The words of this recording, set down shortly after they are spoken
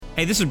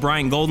Hey, this is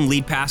Brian Golden,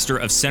 lead pastor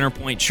of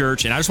Centerpoint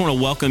Church, and I just want to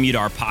welcome you to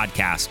our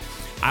podcast.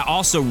 I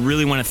also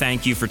really want to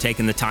thank you for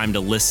taking the time to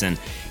listen.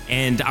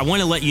 And I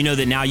want to let you know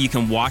that now you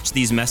can watch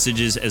these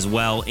messages as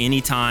well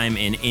anytime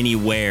and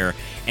anywhere.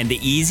 And the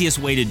easiest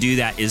way to do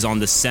that is on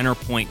the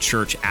Centerpoint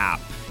Church app.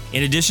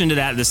 In addition to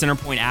that, the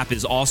Centerpoint app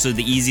is also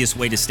the easiest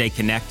way to stay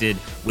connected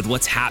with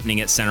what's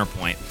happening at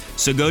Centerpoint.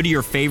 So go to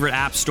your favorite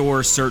app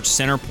store, search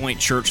Centerpoint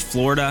Church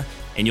Florida,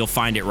 and you'll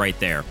find it right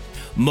there.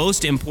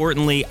 Most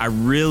importantly, I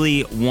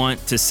really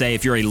want to say,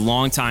 if you're a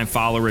longtime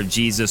follower of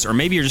Jesus, or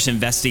maybe you're just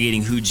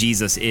investigating who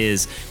Jesus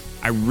is,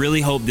 I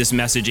really hope this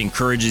message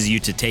encourages you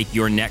to take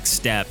your next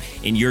step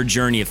in your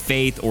journey of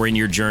faith or in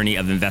your journey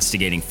of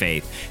investigating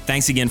faith.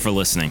 Thanks again for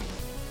listening.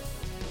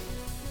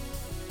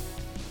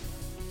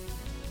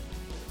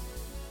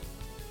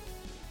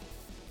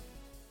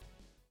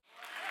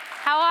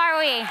 How are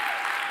we?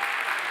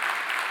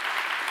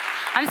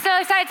 I'm so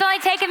excited. It's only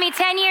taken me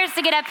 10 years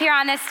to get up here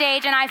on this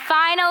stage, and I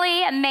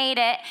finally made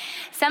it.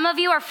 Some of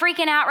you are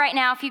freaking out right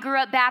now if you grew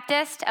up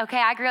Baptist. Okay,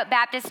 I grew up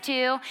Baptist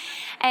too,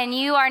 and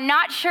you are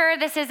not sure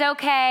this is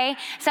okay.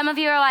 Some of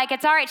you are like,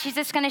 it's all right, she's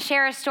just going to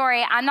share a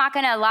story. I'm not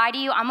going to lie to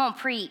you. I'm going to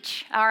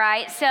preach, all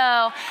right?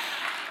 So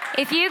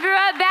if you grew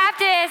up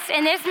Baptist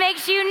and this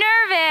makes you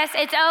nervous,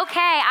 it's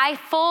okay. I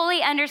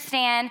fully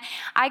understand.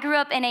 I grew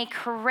up in a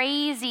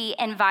crazy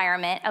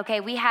environment,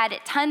 okay? We had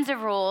tons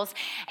of rules,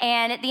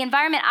 and the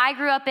environment I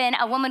grew up in,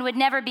 a woman would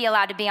never be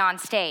allowed to be on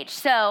stage.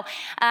 So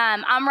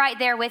I'm right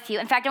there with you.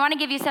 In fact, I want to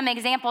give you some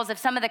examples of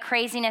some of the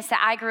craziness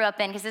that I grew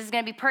up in, because this is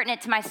going to be pertinent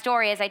to my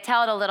story as I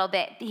tell it a little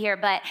bit here.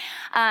 But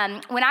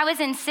when I was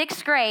in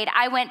 6th grade,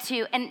 I went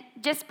to, and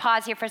just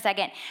pause here for a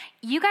second.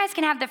 You guys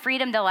can have the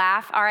freedom to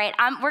laugh, all right?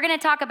 We're going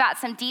to talk about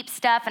some deep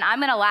stuff, and I'm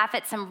going to laugh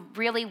at some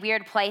really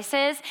weird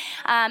places.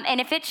 And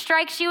if it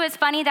strikes you as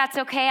funny, that's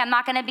okay. I'm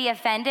not going to be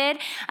offended.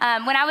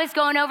 When I was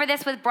going over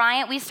this with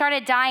Bryant, we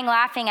started dying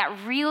laughing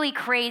at really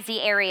crazy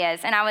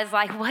areas. And I was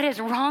like, what is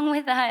wrong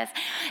with us?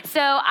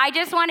 So I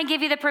just want to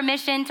give you the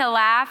permission to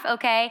laugh,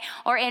 okay,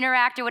 or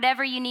interact or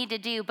whatever you need to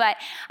do. But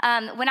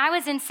when I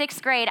was in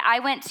 6th grade, I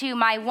went to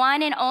my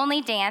one and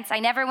only dance. I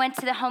never went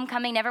to the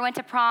homecoming, never went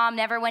to prom,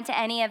 never went to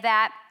any of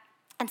that.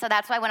 And so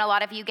that's why when a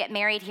lot of you get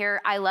married here,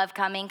 I love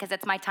coming because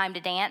it's my time to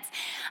dance.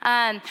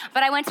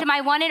 But I went to my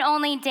one and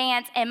only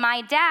dance, and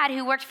my dad,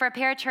 who worked for a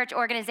parachurch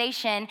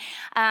organization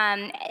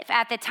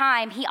at the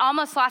time, he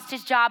almost lost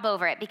his job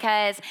over it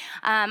because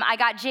I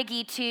got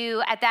jiggy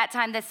to, at that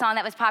time, the song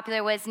that was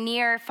popular was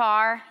Near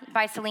Far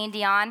by Celine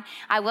Dion.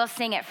 I will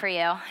sing it for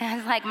you. It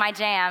was like my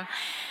jam.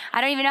 I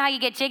don't even know how you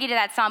get jiggy to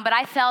that song, but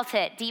I felt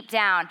it deep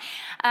down.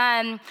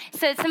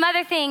 So some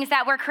other things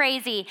that were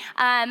crazy.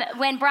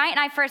 When Bryant and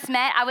I first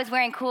met, I was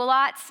wearing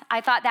culottes. I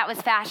thought that was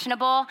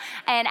fashionable.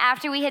 And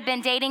after we had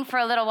been dating for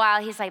a little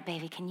while, he's like,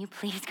 baby, can you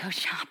please go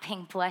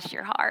shopping? Bless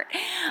your heart.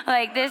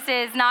 Like, this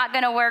is not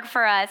going to work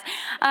for us.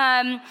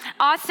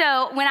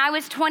 Also, when I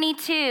was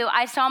 22,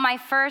 I saw my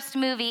first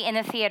movie in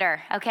the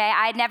theater, okay?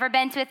 I had never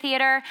been to a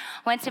theater.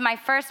 Went to my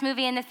first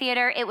movie in the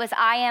theater. It was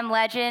I Am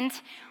Legend.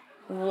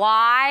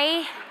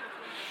 Why?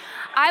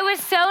 I was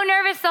so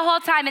nervous the whole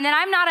time, and then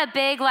I'm not a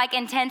big,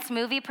 intense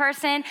movie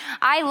person.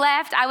 I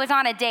left, I was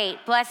on a date,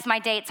 bless my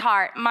date's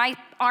heart. My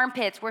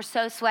armpits were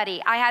so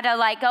sweaty. I had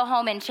to, go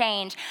home and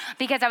change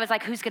because I was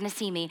like, who's gonna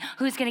see me?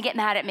 Who's gonna get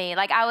mad at me?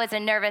 I was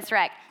a nervous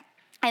wreck.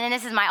 And then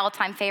this is my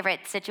all-time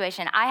favorite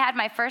situation. I had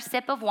my first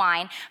sip of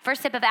wine,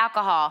 first sip of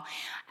alcohol,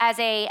 as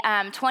a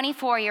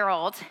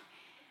 24-year-old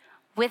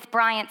with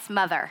Bryant's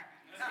mother.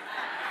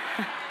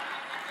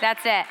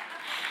 That's it.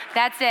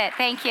 That's it.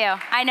 Thank you.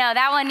 I know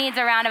that one needs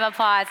a round of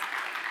applause.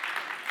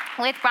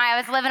 With Brian, I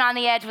was living on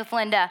the edge with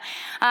Linda.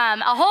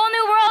 A whole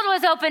new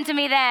world was open to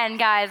me then,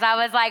 guys. I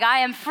was like, I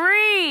am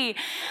free.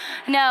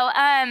 No,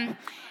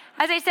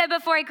 as I said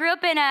before, I grew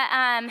up in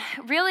a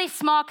really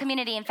small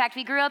community. In fact,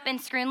 we grew up in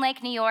Scroon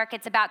Lake, New York.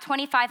 It's about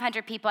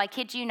 2,500 people, I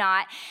kid you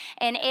not.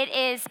 And it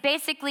is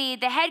basically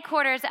the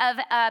headquarters of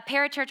a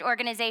parachurch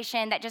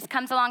organization that just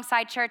comes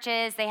alongside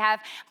churches. They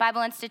have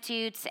Bible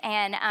institutes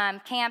and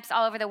camps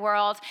all over the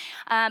world.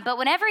 But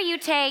whenever you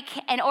take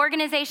an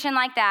organization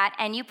like that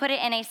and you put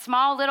it in a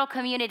small little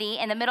community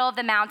in the middle of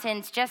the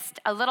mountains,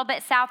 just a little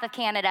bit south of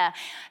Canada,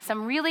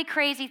 some really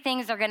crazy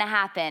things are going to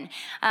happen.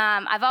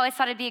 I've always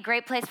thought it'd be a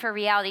great place for a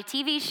reality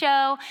TV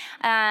show,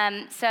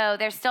 so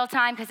there's still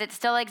time because it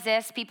still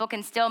exists. People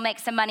can still make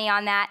some money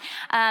on that.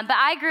 But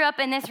I grew up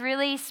in this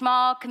really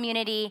small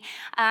community,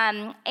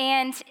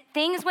 and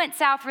things went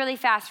south really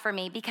fast for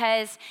me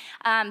because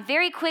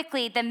very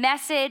quickly the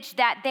message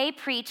that they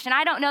preached, and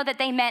I don't know that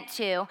they meant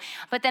to,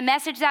 but the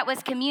message that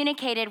was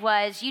communicated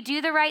was, you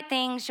do the right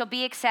things, you'll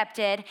be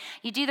accepted.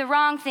 You do the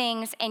wrong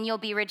things, and you'll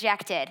be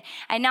rejected.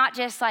 And not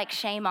just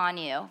shame on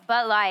you,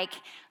 but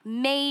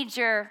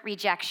major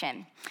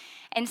rejection.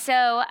 And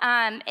so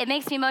it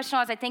makes me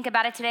emotional as I think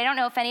about it today. I don't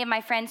know if any of my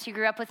friends who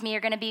grew up with me are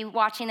going to be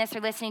watching this or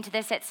listening to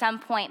this at some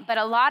point, but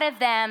a lot of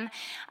them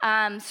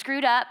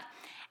screwed up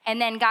and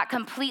then got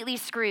completely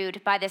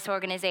screwed by this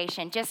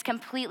organization, just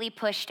completely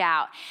pushed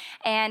out,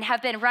 and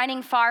have been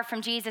running far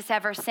from Jesus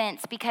ever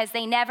since because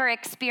they never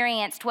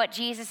experienced what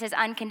Jesus'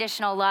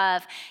 unconditional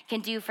love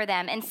can do for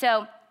them. And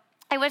so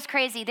it was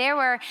crazy. There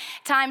were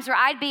times where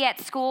I'd be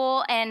at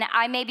school and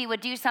I maybe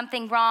would do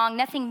something wrong,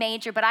 nothing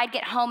major, but I'd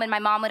get home and my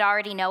mom would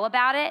already know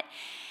about it.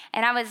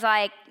 And I was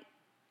like,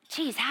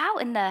 geez, how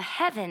in the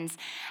heavens?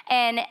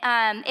 And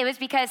it was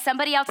because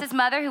somebody else's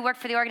mother who worked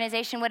for the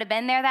organization would have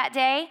been there that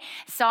day,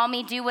 saw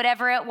me do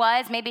whatever it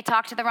was, maybe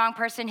talk to the wrong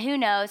person, who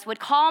knows, would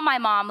call my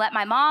mom, let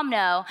my mom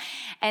know,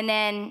 and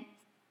then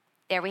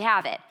there we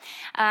have it.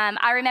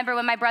 I remember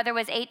when my brother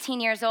was 18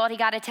 years old, he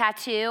got a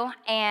tattoo,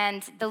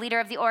 and the leader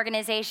of the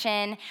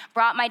organization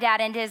brought my dad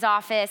into his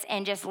office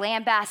and just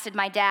lambasted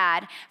my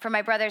dad for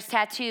my brother's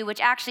tattoo, which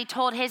actually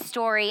told his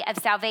story of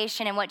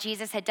salvation and what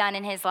Jesus had done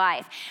in his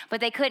life. But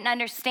they couldn't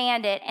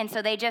understand it, and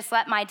so they just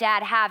let my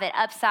dad have it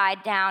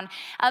upside down,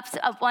 up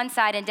one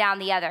side and down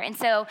the other. And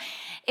so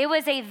it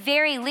was a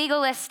very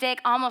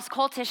legalistic, almost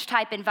cultish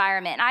type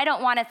environment. I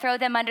don't want to throw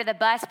them under the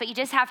bus, but you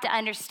just have to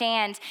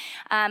understand,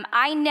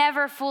 I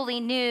never fully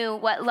knew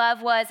what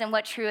love was and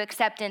what true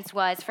acceptance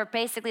was for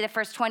basically the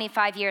first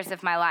 25 years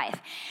of my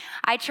life.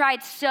 I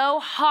tried so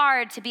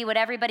hard to be what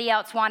everybody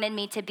else wanted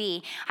me to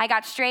be. I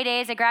got straight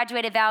A's, I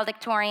graduated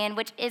valedictorian,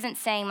 which isn't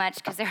saying much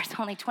because there was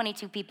only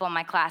 22 people in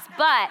my class,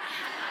 but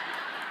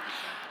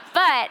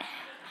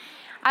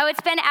I would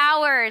spend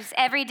hours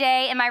every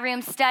day in my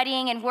room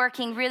studying and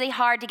working really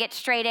hard to get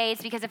straight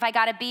A's because if I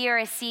got a B or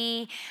a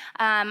C,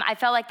 I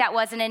felt like that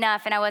wasn't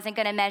enough and I wasn't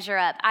going to measure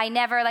up. I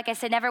never, like I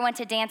said, never went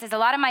to dances. A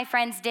lot of my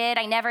friends did.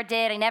 I never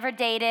did. I never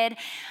dated.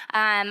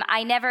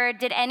 I never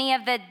did any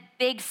of the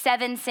big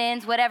 7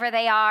 sins, whatever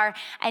they are,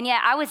 and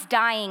yet I was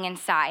dying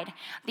inside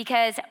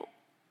because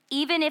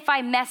even if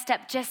I messed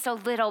up just a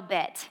little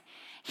bit,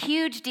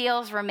 huge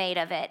deals were made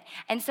of it.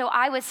 And so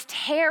I was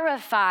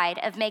terrified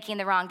of making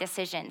the wrong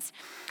decisions.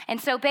 And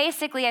so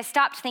basically I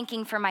stopped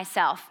thinking for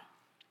myself.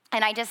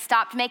 And I just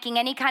stopped making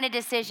any kind of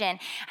decision.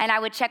 And I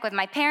would check with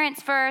my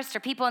parents first or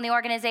people in the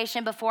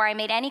organization before I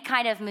made any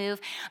kind of move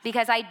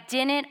because I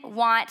didn't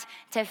want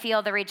to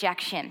feel the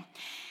rejection.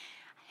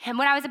 And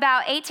when I was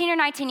about 18 or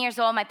 19 years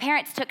old, my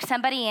parents took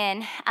somebody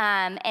in,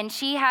 and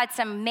she had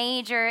some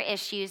major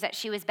issues that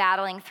she was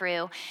battling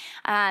through.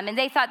 And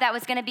they thought that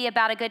was going to be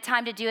about a good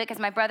time to do it because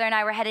my brother and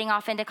I were heading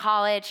off into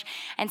college.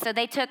 And so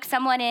they took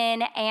someone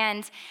in,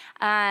 and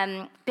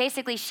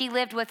basically she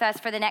lived with us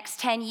for the next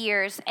 10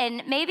 years.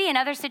 And maybe in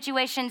other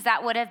situations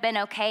that would have been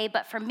okay,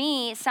 but for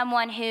me,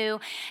 someone who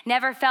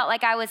never felt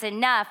like I was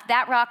enough,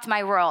 that rocked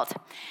my world.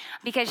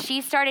 Because she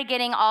started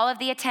getting all of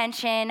the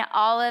attention,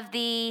 all of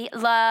the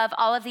love,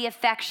 all of the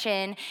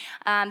affection,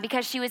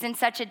 because she was in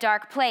such a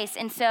dark place.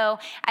 And so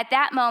at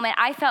that moment,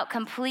 I felt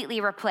completely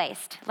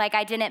replaced, like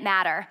I didn't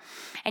matter.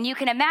 And you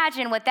can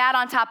imagine what that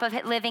on top of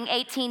living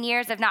 18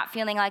 years of not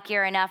feeling like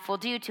you're enough will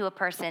do to a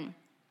person.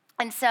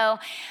 And so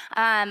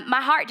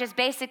my heart just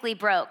basically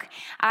broke.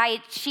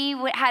 She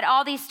had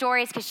all these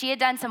stories because she had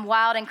done some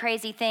wild and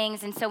crazy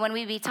things. And so when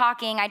we'd be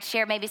talking, I'd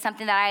share maybe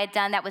something that I had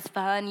done that was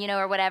fun,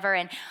 or whatever.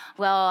 And,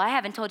 well, I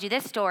haven't told you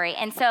this story.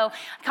 And so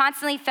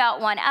constantly felt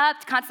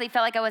one-upped, constantly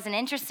felt like I wasn't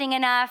interesting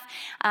enough,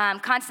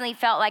 constantly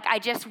felt like I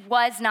just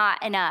was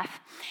not enough.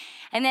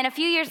 And then a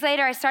few years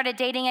later, I started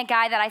dating a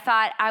guy that I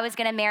thought I was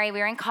going to marry. We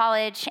were in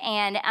college,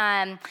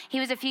 and he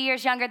was a few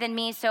years younger than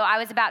me, so I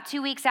was about 2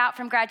 weeks out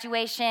from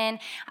graduation,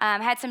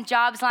 had some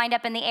jobs lined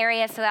up in the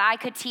area so that I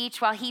could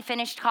teach while he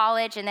finished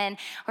college, and then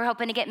we're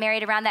hoping to get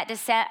married around that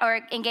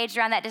engaged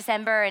around that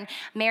December and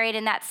married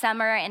in that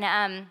summer.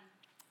 And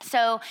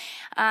So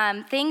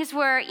things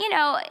were,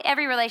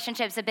 every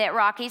relationship's a bit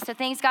rocky, so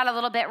things got a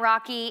little bit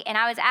rocky, and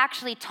I was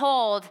actually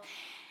told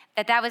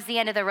that was the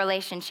end of the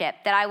relationship,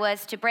 that I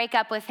was to break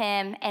up with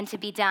him and to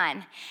be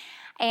done.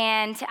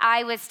 And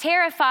I was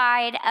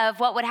terrified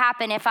of what would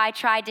happen if I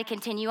tried to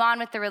continue on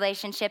with the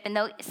relationship.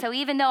 And so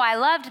even though I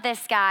loved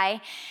this guy,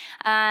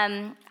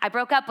 I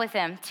broke up with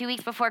him 2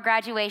 weeks before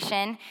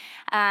graduation.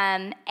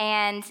 And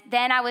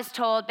then I was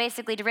told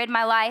basically to rid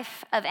my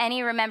life of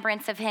any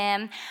remembrance of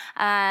him.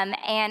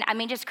 And I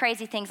mean, just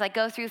crazy things like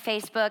go through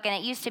Facebook. And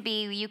it used to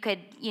be you could,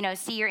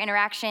 see your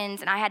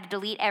interactions. And I had to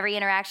delete every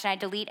interaction. I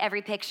had to delete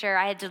every picture.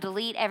 I had to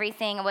delete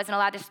everything. I wasn't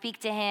allowed to speak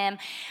to him.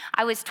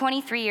 I was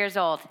 23 years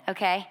old,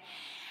 okay?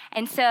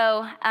 And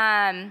so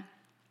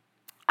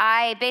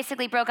I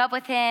basically broke up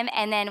with him,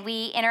 and then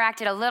we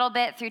interacted a little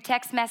bit through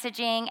text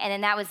messaging, and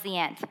then that was the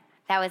end.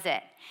 That was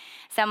it.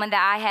 Someone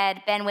that I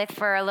had been with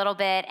for a little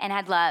bit and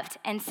had loved.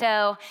 And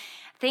so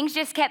things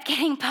just kept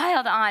getting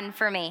piled on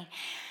for me.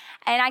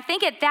 And I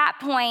think at that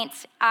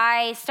point,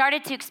 I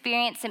started to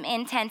experience some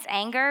intense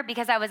anger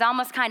because I was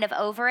almost kind of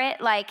over it.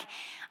 Like,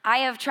 I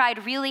have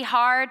tried really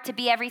hard to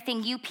be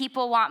everything you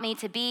people want me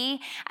to be,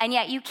 and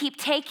yet you keep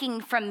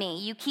taking from me.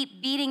 You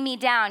keep beating me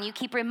down. You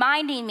keep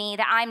reminding me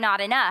that I'm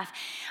not enough.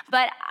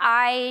 But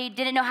I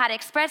didn't know how to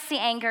express the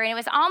anger, and it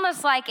was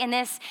almost like in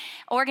this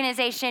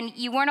organization,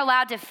 you weren't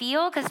allowed to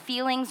feel because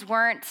feelings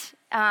weren't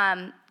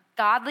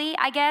godly,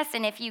 I guess.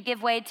 And if you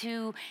give way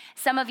to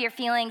some of your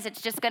feelings,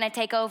 it's just going to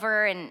take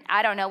over. And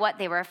I don't know what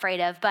they were afraid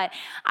of, but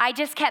I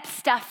just kept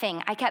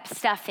stuffing.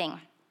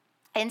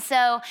 And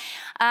so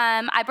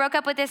I broke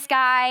up with this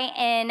guy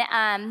in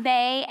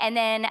May, and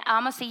then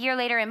almost a year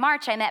later in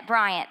March, I met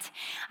Bryant.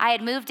 I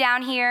had moved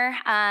down here,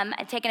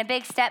 I'd taken a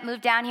big step,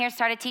 moved down here,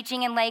 started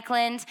teaching in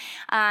Lakeland,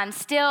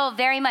 still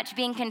very much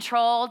being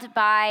controlled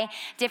by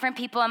different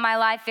people in my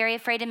life, very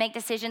afraid to make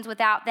decisions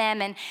without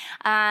them. And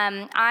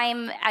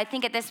I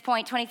think at this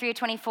point, 23 or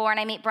 24, and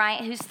I meet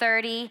Bryant, who's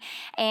 30,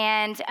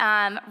 and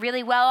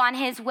really well on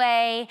his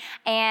way,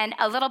 and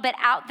a little bit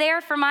out there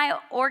for my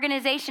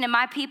organization and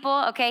my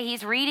people. Okay,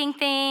 he's reading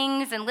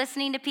things and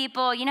listening to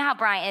people. You know how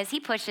Bryant is. He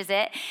pushes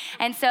it.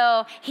 And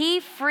so he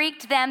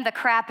freaked them the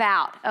crap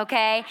out,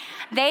 okay?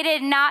 They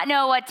did not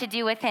know what to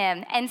do with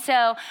him. And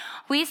so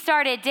we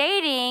started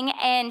dating,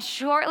 and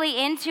shortly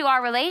into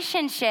our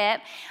relationship,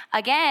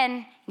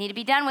 again, need to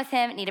be done with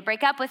him, need to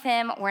break up with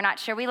him. We're not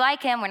sure we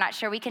like him. We're not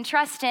sure we can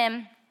trust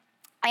him.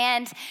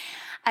 And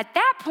at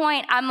that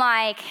point, I'm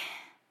like,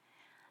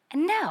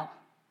 no.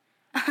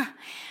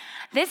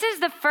 This is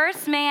the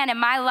first man in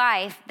my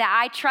life that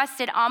I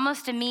trusted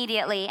almost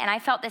immediately and I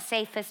felt the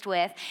safest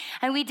with.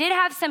 And we did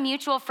have some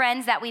mutual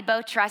friends that we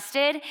both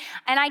trusted.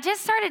 And I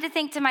just started to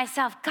think to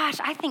myself, gosh,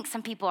 I think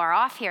some people are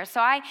off here.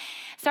 So I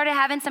started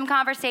having some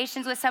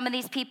conversations with some of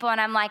these people, and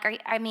I'm like,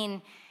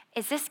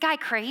 is this guy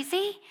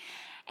crazy?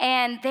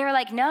 And they were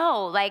like,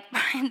 no, like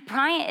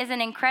Bryant is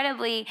an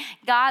incredibly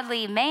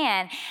godly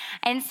man.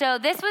 And so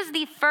this was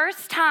the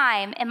first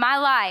time in my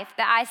life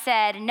that I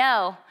said,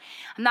 no,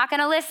 I'm not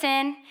gonna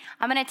listen.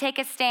 I'm gonna take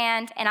a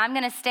stand, and I'm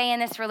gonna stay in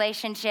this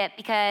relationship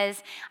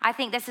because I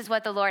think this is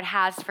what the Lord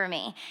has for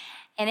me.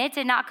 And it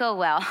did not go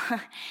well.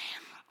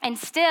 And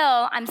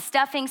still, I'm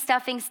stuffing.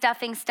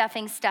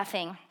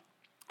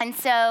 And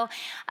so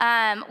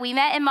we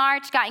met in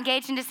March, got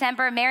engaged in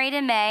December, married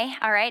in May,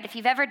 all right? If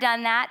you've ever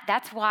done that,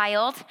 that's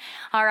wild,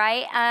 all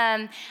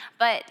right?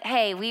 But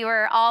hey, we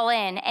were all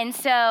in. And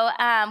so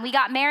we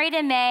got married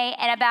in May,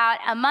 and about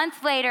a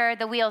month later,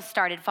 the wheels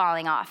started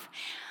falling off.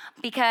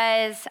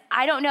 Because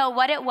I don't know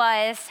what it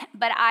was,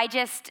 but I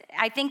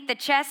think the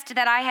chest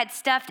that I had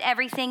stuffed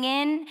everything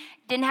in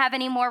didn't have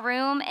any more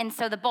room, and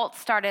so the bolts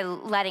started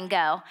letting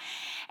go.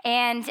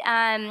 And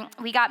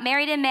we got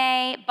married in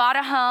May, bought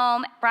a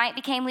home. Bryant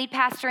became lead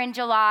pastor in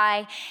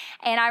July.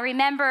 And I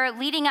remember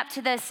leading up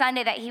to the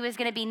Sunday that he was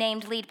going to be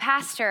named lead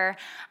pastor,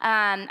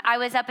 I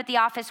was up at the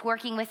office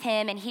working with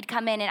him, and he'd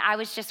come in, and I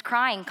was just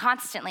crying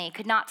constantly,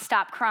 could not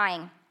stop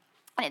crying.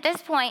 And at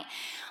this point,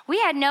 we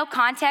had no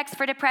context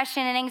for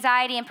depression and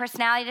anxiety and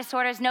personality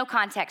disorders, no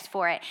context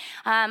for it.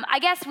 I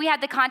guess we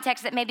had the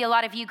context that maybe a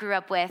lot of you grew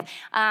up with,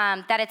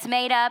 that it's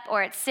made up,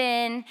 or it's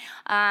sin,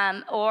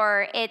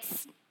 or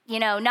it's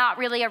not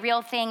really a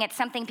real thing. It's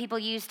something people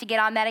use to get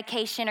on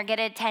medication or get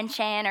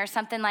attention or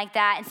something like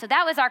that. And so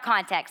that was our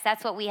context.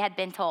 That's what we had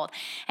been told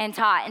and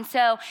taught. And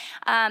so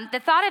the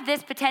thought of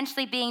this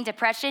potentially being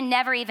depression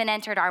never even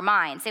entered our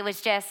minds. It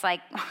was just like,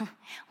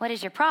 what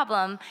is your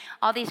problem?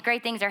 All these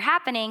great things are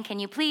happening. Can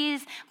you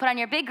please put on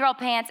your big girl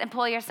pants and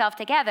pull yourself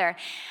together?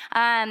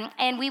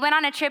 And we went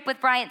on a trip with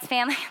Bryant's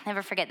family.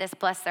 Never forget this,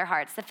 bless their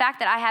hearts. The fact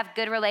that I have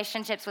good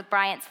relationships with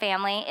Bryant's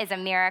family is a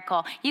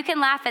miracle. You can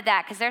laugh at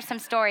that because there's some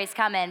stories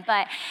coming.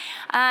 But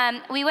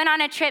we went on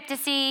a trip to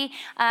see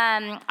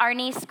our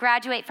niece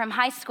graduate from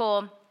high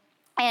school.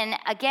 And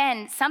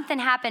again, something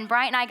happened.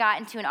 Bryant and I got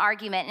into an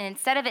argument, and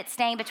instead of it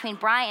staying between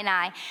Bryant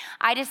and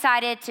I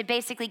decided to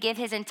basically give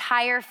his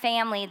entire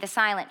family the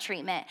silent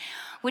treatment,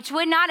 which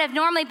would not have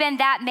normally been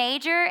that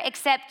major,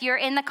 except you're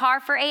in the car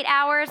for 8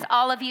 hours,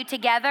 all of you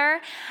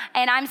together,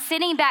 and I'm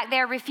sitting back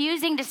there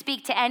refusing to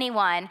speak to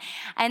anyone,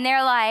 and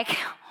they're like,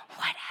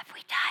 what have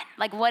we done?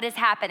 Like, what is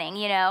happening,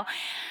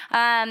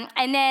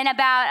 And then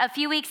about a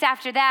few weeks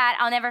after that,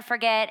 I'll never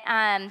forget,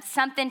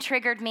 something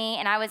triggered me,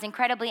 and I was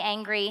incredibly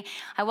angry.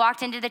 I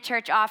walked into the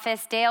church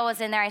office. Dale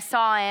was in there. I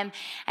saw him,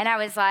 and I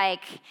was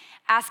like,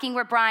 asking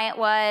where Bryant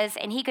was,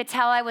 and he could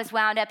tell I was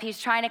wound up. He was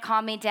trying to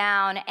calm me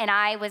down, and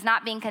I was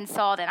not being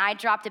consoled, and I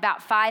dropped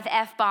about 5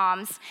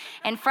 F-bombs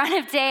in front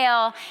of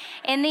Dale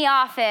in the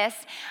office.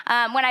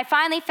 When I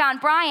finally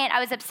found Bryant, I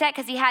was upset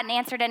because he hadn't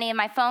answered any of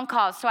my phone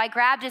calls, so I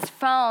grabbed his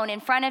phone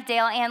in front of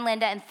Dale and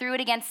Linda and threw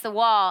it against the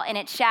wall, and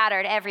it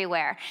shattered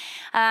everywhere.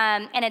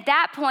 And at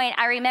that point,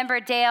 I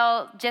remember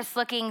Dale just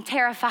looking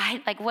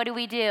terrified, like, what do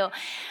we do?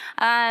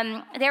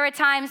 There were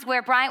times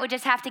where Bryant would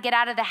just have to get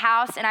out of the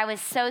house, and I was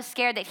so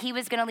scared that he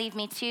was going to leave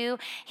me too.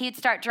 He'd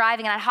start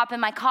driving, and I'd hop in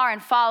my car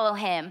and follow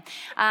him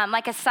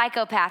like a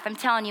psychopath. I'm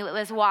telling you, it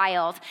was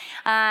wild.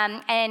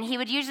 And he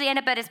would usually end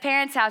up at his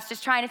parents' house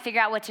just trying to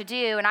figure out what to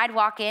do, and I'd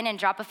walk in and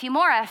drop a few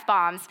more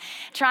F-bombs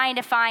trying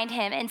to find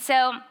him. And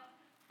so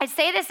I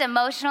say this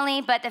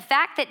emotionally, but the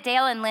fact that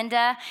Dale and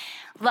Linda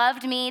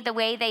loved me the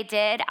way they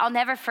did, I'll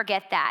never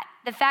forget that.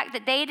 The fact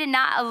that they did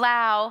not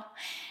allow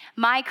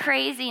my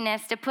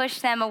craziness to push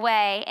them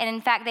away, and in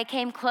fact, they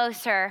came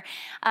closer,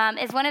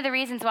 is one of the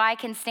reasons why I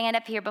can stand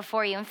up here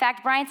before you. In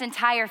fact, Brian's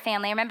entire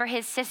family, I remember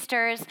his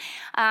sisters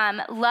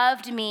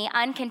loved me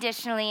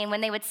unconditionally, and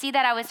when they would see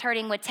that I was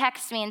hurting, would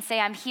text me and say,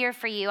 I'm here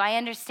for you, I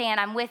understand,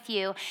 I'm with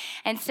you.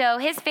 And so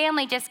his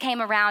family just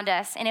came around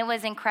us, and it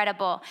was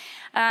incredible.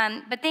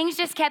 But things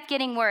just kept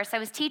getting worse. I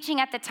was teaching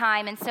at the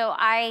time, and so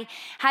I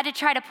had to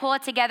try to pull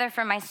it together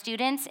for my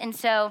students, and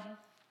so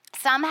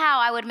somehow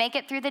I would make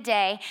it through the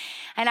day,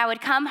 and I would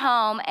come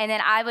home, and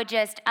then I would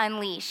just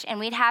unleash.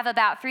 And we'd have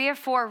about 3 or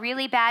 4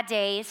 really bad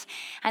days,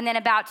 and then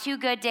about 2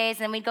 good days,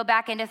 and then we'd go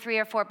back into 3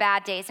 or 4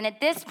 bad days. And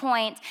at this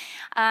point,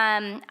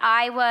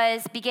 I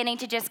was beginning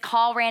to just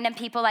call random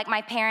people like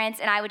my parents,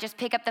 and I would just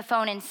pick up the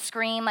phone and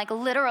scream, like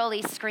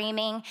literally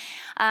screaming.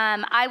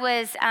 I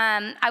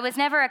was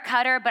never a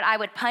cutter, but I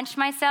would punch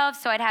myself,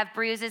 so I'd have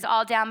bruises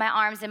all down my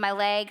arms and my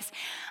legs.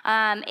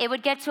 It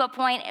would get to a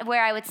point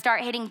where I would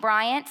start hitting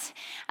Bryant.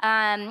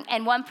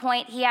 And one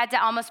point, he had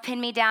to almost pin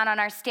me down on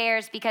our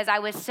stairs because I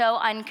was so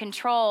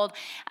uncontrolled.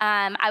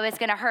 I was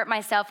going to hurt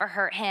myself or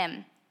hurt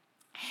him.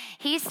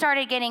 He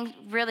started getting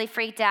really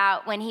freaked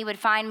out when he would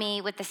find me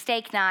with the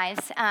steak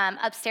knives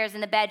upstairs in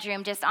the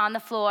bedroom, just on the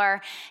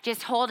floor,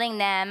 just holding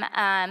them,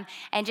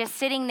 and just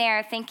sitting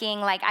there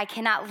thinking, like, I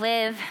cannot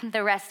live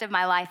the rest of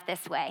my life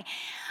this way.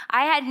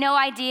 I had no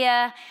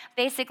idea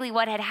basically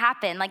what had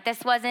happened. Like,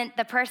 this wasn't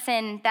the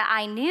person that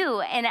I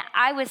knew. And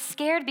I was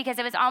scared because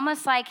it was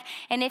almost like,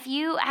 and if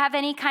you have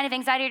any kind of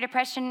anxiety or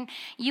depression,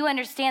 you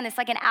understand this,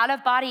 like an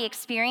out-of-body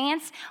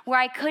experience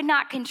where I could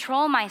not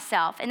control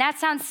myself. And that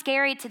sounds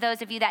scary to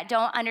those of you that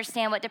don't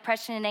understand what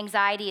depression and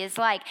anxiety is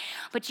like.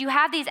 But you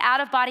have these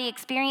out-of-body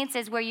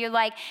experiences where you're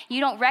like, you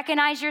don't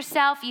recognize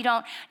yourself, you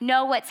don't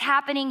know what's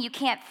happening, you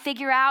can't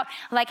figure out,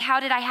 like, how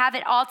did I have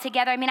it all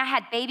together? I mean, I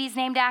had babies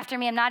named after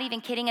me. I'm not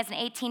even kidding. As an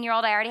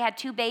 18-year-old, I already had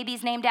 2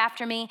 babies named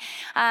after me.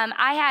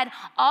 I had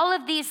all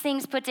of these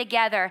things put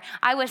together.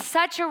 I was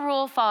such a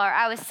rule follower.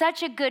 I was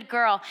such a good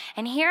girl.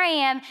 And here I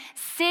am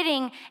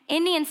sitting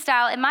Indian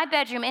style in my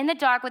bedroom in the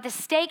dark with a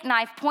steak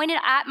knife pointed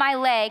at my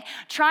leg,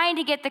 trying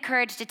to get the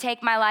courage to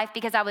take my life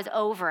because I was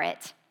over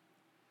it.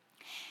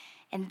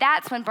 And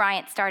that's when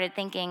Bryant started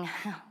thinking,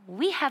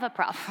 we have a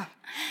problem.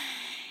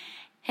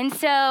 And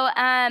so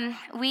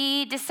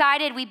we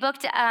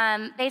booked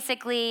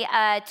basically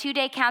a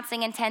 2-day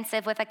counseling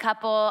intensive with a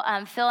couple,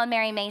 Phil and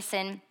Mary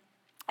Mason,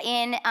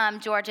 in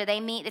Georgia. They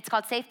meet, it's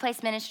called Safe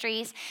Place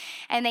Ministries,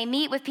 and they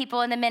meet with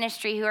people in the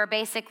ministry who are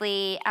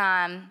basically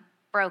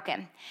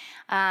broken,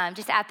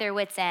 just at their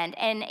wits' end.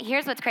 And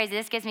here's what's crazy.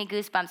 This gives me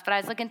goosebumps, but I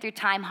was looking through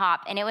Time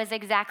Hop, and it was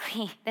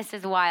exactly, this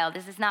is wild.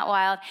 This is not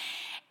wild.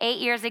 8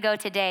 years ago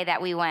today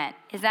that we went.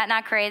 Is that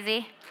not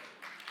crazy?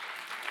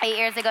 8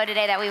 years ago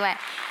today that we went.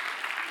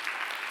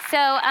 So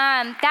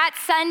that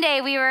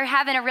Sunday, we were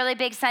having a really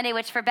big Sunday,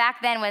 which for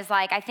back then was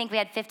like, I think we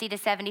had 50 to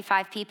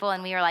 75 people,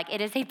 and we were like, it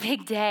is a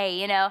big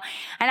day, you know?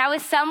 And I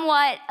was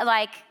somewhat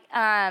like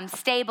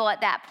stable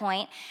at that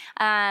point.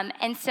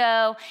 And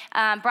so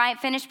Bryant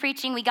finished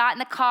preaching. We got in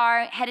the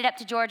car, headed up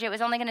to Georgia. It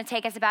was only going to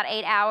take us about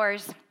 8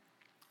 hours.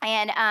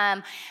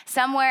 And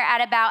somewhere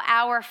at about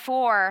hour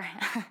 4,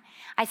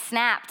 I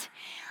snapped.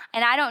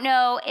 And I don't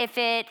know if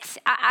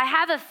I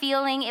have a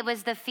feeling it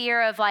was the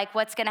fear of like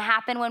what's gonna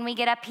happen when we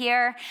get up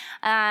here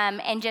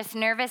and just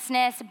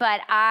nervousness, but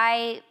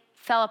I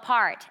fell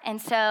apart.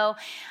 And so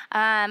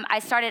I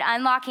started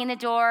unlocking the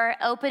door,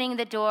 opening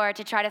the door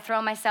to try to throw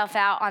myself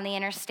out on the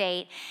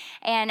interstate.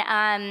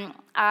 And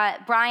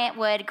Bryant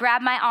would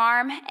grab my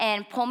arm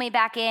and pull me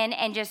back in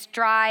and just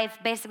drive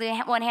basically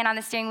one hand on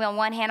the steering wheel,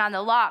 one hand on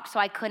the lock, so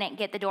I couldn't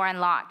get the door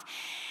unlocked.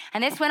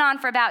 And this went on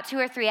for about 2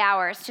 or 3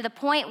 hours, to the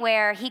point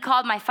where he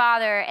called my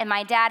father, and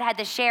my dad had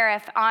the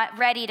sheriff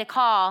ready to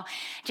call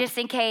just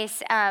in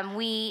case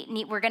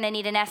we're going to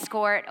need an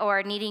escort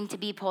or needing to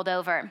be pulled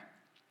over.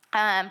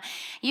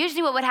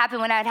 Usually what would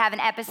happen when I would have an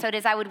episode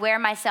is I would wear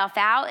myself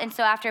out. And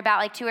so after about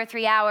like 2 or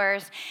 3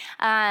 hours,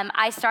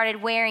 I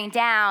started wearing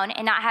down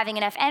and not having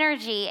enough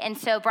energy. And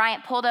so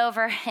Bryant pulled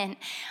over and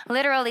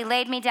literally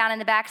laid me down in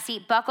the back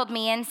seat, buckled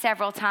me in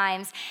several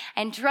times,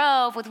 and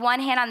drove with one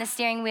hand on the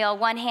steering wheel,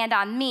 one hand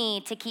on me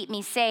to keep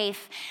me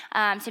safe,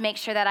 to make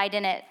sure that I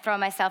didn't throw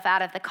myself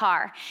out of the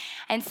car.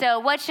 And so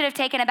what should have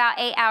taken about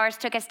 8 hours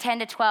took us 10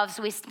 to 12.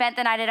 So we spent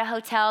the night at a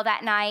hotel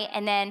that night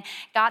and then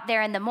got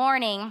there in the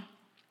morning.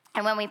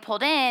 And when we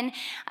pulled in,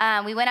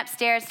 we went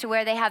upstairs to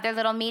where they have their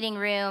little meeting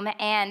room.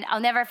 And I'll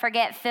never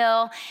forget,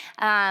 Phil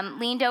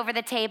leaned over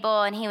the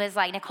table and he was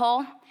like,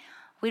 Nicole,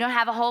 we don't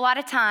have a whole lot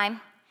of time,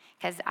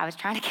 because I was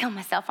trying to kill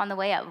myself on the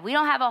way up. We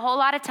don't have a whole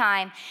lot of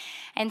time.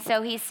 And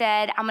so he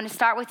said, I'm going to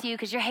start with you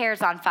because your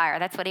hair's on fire.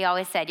 That's what he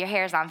always said, your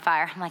hair's on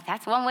fire. I'm like,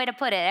 that's one way to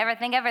put it.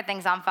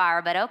 Everything's on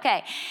fire, but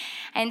okay.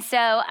 And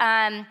so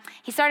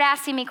he started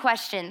asking me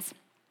questions.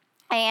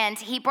 And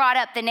he brought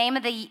up the name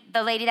of the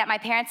lady that my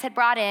parents had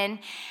brought in,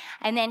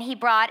 and then he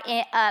brought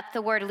up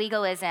the word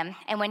legalism.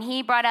 And when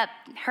he brought up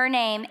her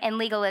name and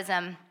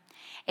legalism,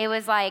 it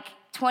was like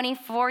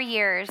 24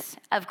 years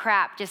of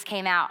crap just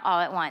came out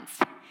all at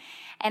once.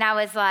 And I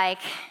was like,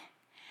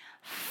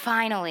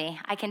 finally,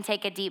 I can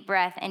take a deep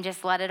breath and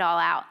just let it all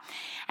out.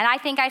 And I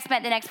think I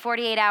spent the next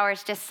 48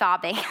 hours just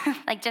sobbing,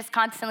 like just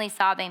constantly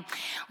sobbing.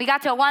 We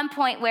got to one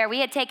point where we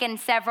had taken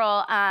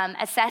several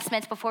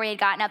assessments before we had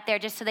gotten up there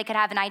just so they could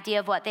have an idea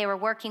of what they were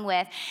working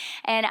with.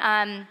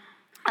 And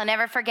I'll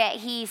never forget,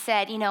 he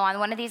said, on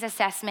one of these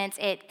assessments,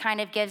 it kind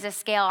of gives a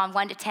scale on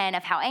 1 to 10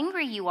 of how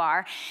angry you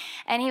are.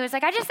 And he was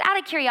like, I just, out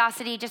of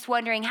curiosity, just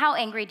wondering, how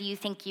angry do you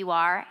think you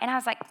are? And I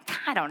was like,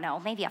 I don't know,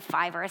 maybe a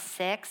 5 or a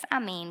 6. I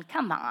mean,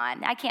 come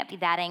on, I can't be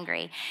that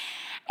angry.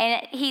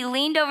 And he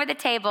leaned over the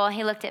table,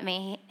 he looked at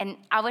me, and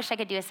I wish I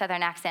could do a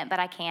Southern accent, but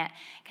I can't,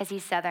 because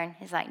he's Southern.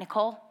 He's like,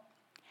 Nicole,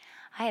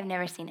 I have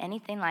never seen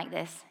anything like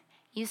this.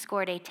 You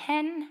scored a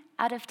 10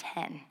 out of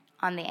 10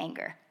 on the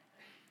anger.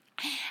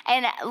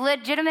 And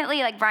legitimately,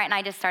 like Bryant and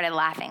I just started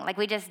laughing. Like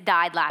we just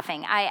died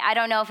laughing. I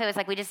don't know if it was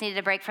like we just needed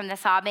a break from the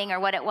sobbing or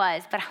what it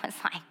was, but I was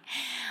like,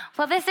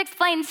 well, this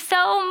explains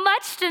so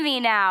much to me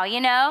now,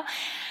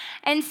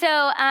 And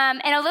so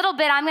in a little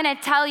bit, I'm going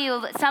to tell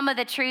you some of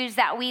the truths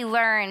that we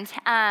learned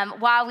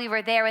while we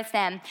were there with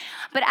them.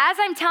 But as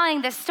I'm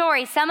telling this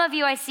story, some of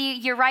you, I see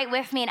you're right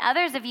with me, and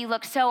others of you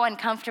look so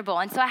uncomfortable.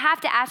 And so I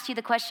have to ask you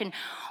the question,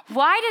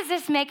 why does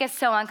this make us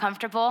so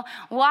uncomfortable?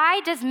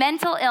 Why does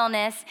mental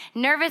illness,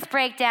 nervous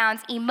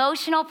breakdowns,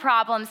 emotional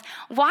problems,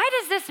 why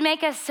does this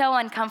make us so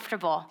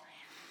uncomfortable?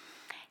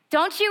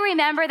 Don't you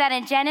remember that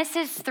in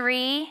Genesis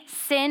 3,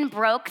 sin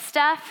broke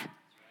stuff?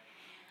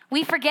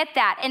 We forget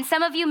that. And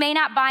some of you may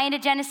not buy into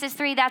Genesis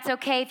 3. That's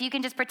okay. If you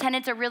can just pretend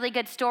it's a really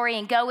good story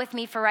and go with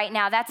me for right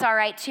now, that's all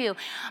right too.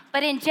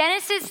 But in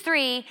Genesis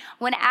 3,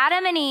 when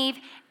Adam and Eve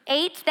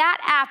ate that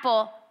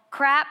apple,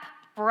 crap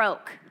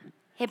broke.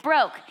 It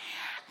broke.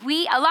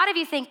 A lot of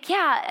you think,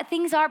 yeah,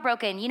 things are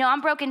broken.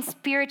 I'm broken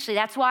spiritually.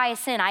 That's why I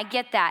sin. I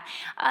get that.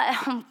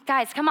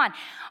 Guys, come on.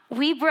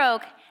 We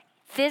broke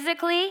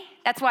physically.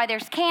 That's why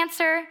there's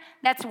cancer.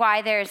 That's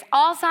why there's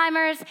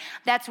Alzheimer's.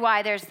 That's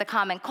why there's the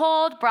common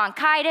cold,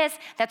 bronchitis.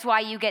 That's why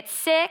you get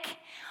sick.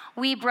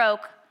 We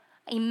broke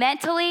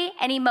mentally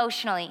and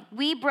emotionally.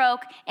 We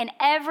broke in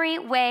every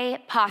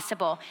way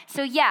possible.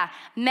 So yeah,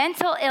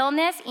 mental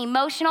illness,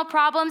 emotional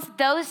problems,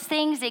 those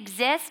things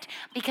exist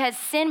because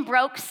sin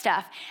broke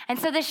stuff. And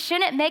so this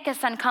shouldn't make us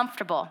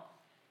uncomfortable.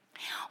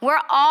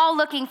 We're all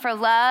looking for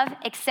love,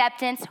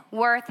 acceptance,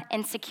 worth,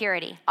 and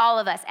security. All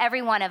of us,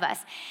 every one of us.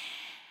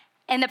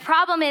 And the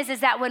problem is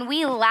that when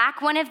we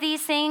lack one of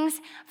these things,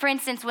 for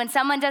instance, when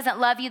someone doesn't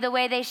love you the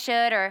way they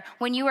should, or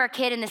when you were a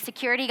kid and the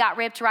security got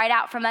ripped right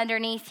out from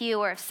underneath you,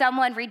 or if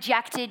someone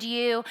rejected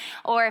you,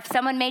 or if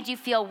someone made you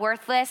feel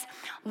worthless,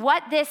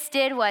 what this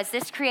did was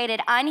this created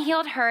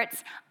unhealed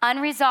hurts,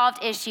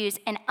 unresolved issues,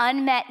 and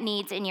unmet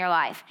needs in your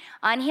life.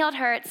 Unhealed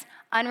hurts,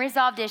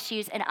 unresolved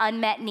issues, and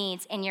unmet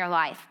needs in your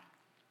life.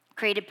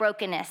 Created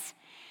brokenness.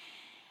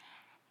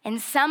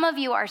 And some of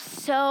you are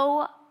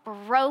so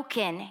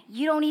broken,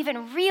 you don't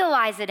even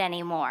realize it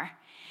anymore.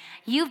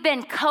 You've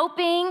been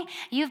coping,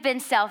 you've been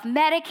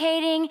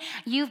self-medicating,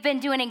 you've been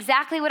doing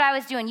exactly what I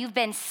was doing. You've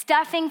been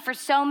stuffing for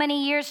so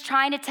many years,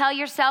 trying to tell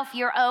yourself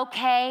you're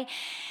okay,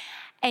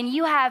 and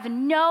you have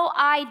no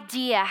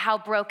idea how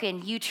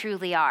broken you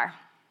truly are.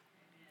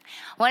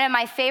 One of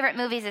my favorite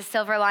movies is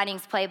Silver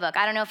Linings Playbook.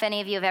 I don't know if any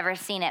of you have ever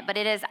seen it, but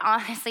it is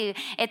honestly,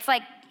 it's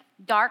like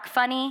dark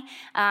funny,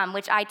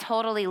 which I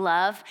totally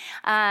love.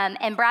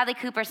 And Bradley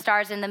Cooper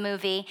stars in the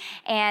movie.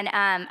 And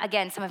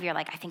again, some of you are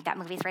like, I think that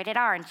movie's rated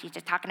R, and she's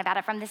just talking about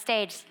it from the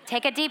stage.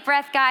 Take a deep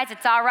breath, guys.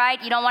 It's all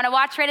right. You don't want to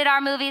watch rated R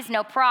movies?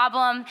 No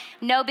problem.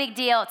 No big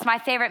deal. It's my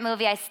favorite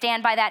movie. I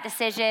stand by that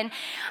decision.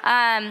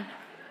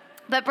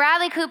 But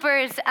Bradley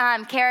Cooper's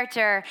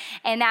character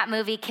in that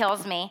movie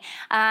kills me.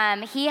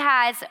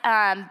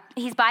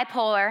 He's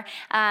bipolar.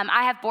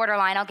 I have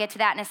borderline. I'll get to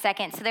that in a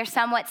second. So they're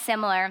somewhat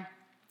similar.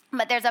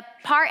 But there's a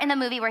part in the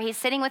movie where he's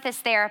sitting with his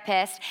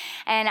therapist,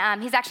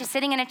 and he's actually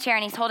sitting in a chair,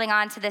 and he's holding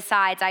on to the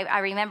sides. I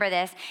remember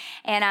this.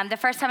 And the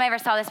first time I ever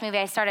saw this movie,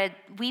 I started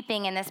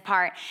weeping in this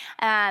part.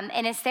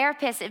 And his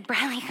therapist,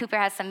 Bradley Cooper,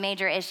 has some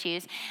major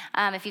issues.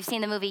 If you've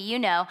seen the movie, you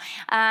know.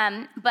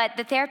 But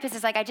the therapist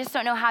is like, I just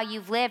don't know how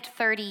you've lived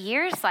 30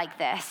 years like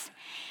this.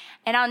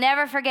 And I'll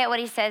never forget what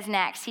he says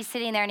next. He's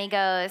sitting there, and he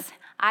goes,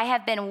 I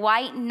have been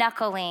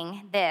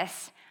white-knuckling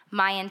this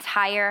my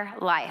entire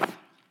life,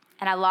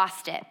 and I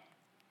lost it.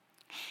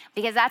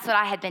 Because that's what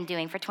I had been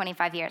doing for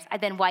 25 years. I've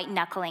been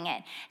white-knuckling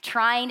it,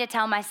 trying to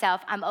tell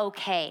myself I'm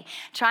okay,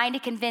 trying to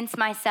convince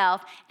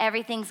myself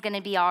everything's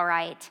gonna be all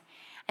right.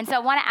 And so I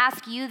wanna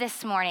ask you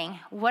this morning,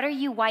 what are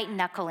you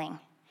white-knuckling?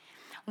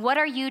 What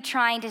are you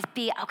trying to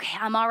be, okay,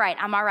 I'm all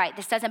right.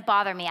 This doesn't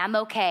bother me, I'm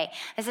okay.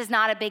 This is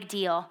not a big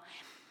deal.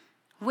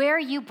 Where are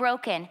you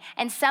broken?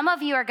 And some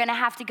of you are gonna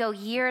have to go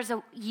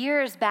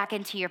years back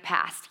into your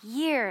past,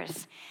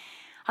 years.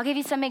 I'll give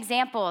you some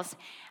examples.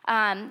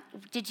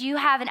 Did you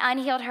have an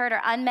unhealed hurt or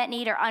unmet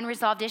need or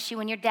unresolved issue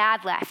when your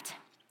dad left,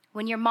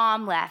 when your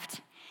mom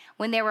left,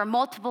 when there were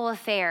multiple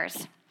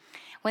affairs,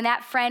 when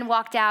that friend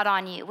walked out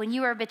on you, when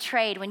you were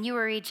betrayed, when you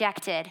were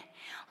rejected?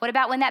 What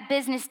about when that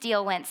business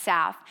deal went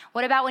south?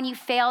 What about when you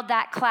failed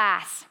that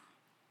class?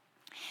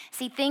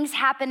 See, things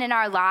happen in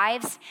our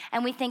lives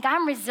and we think,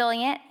 I'm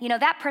resilient.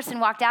 That person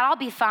walked out, I'll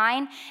be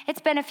fine.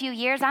 It's been a few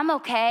years, I'm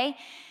okay.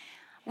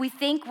 We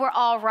think we're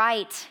all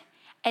right.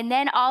 And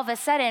then all of a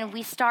sudden,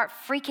 we start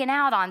freaking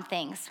out on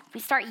things. We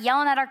start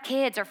yelling at our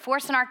kids or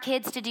forcing our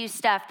kids to do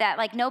stuff that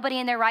like nobody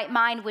in their right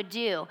mind would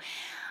do.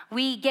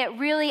 We get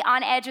really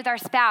on edge with our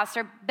spouse,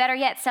 or better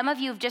yet, some of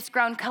you have just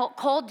grown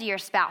cold to your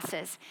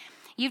spouses.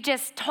 You've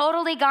just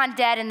totally gone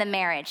dead in the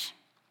marriage.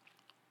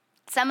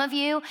 Some of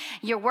you,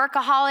 you're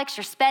workaholics,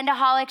 you're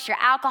spendaholics, you're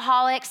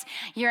alcoholics,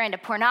 you're into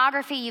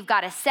pornography, you've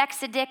got a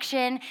sex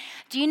addiction.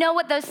 Do you know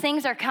what those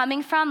things are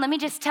coming from? Let me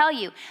just tell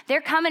you,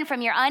 they're coming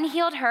from your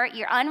unhealed hurt,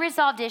 your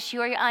unresolved issue,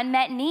 or your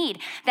unmet need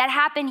that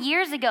happened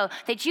years ago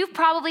that you've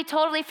probably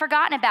totally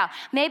forgotten about.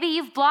 Maybe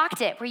you've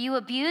blocked it. Were you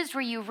abused? Were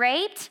you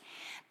raped?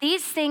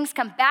 These things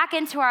come back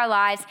into our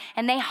lives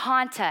and they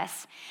haunt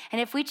us. And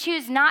if we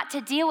choose not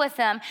to deal with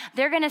them,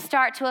 they're gonna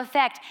start to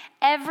affect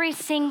every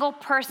single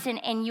person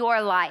in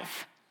your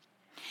life.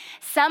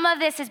 Some of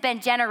this has been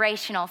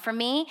generational. For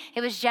me,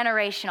 it was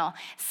generational.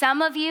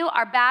 Some of you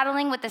are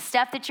battling with the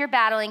stuff that you're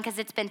battling because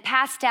it's been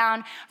passed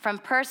down from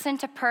person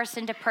to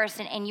person to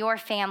person in your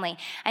family.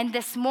 And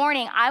this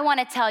morning, I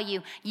wanna tell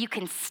you, you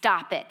can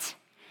stop it.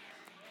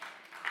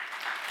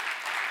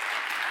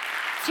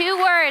 2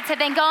 words have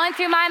been going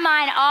through my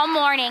mind all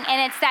morning,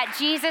 and it's that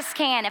Jesus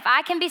can. If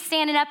I can be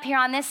standing up here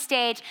on this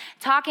stage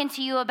talking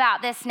to you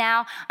about this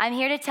now, I'm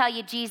here to tell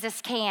you Jesus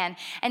can.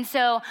 And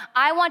so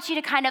I want you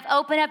to kind of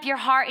open up your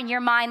heart and your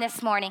mind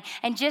this morning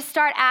and just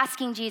start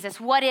asking Jesus,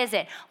 what is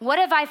it? What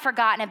have I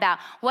forgotten about?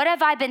 What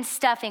have I been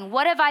stuffing?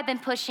 What have I been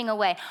pushing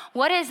away?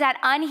 What is that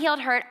unhealed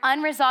hurt,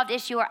 unresolved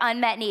issue, or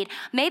unmet need?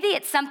 Maybe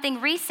it's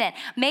something recent.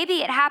 Maybe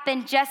it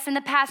happened just in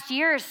the past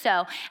year or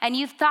so, and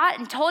you've thought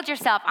and told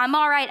yourself, I'm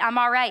all right,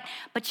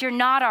 but you're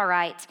not all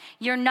right.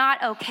 You're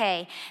not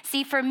okay.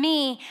 See, for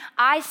me,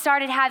 I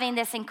started having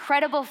this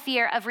incredible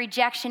fear of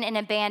rejection and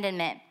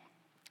abandonment.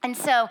 And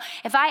so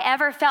if I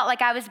ever felt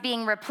like I was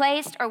being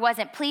replaced or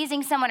wasn't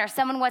pleasing someone or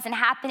someone wasn't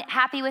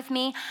happy with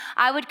me,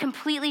 I would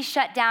completely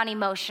shut down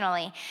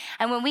emotionally.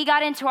 And when we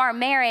got into our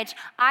marriage,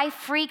 I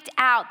freaked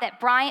out that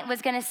Bryant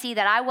was gonna see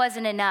that I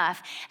wasn't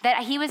enough,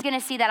 that he was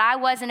gonna see that I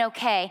wasn't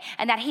okay,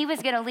 and that he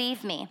was gonna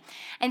leave me.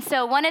 And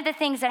so one of the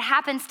things that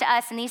happens to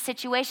us in these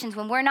situations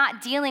when we're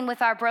not dealing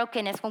with our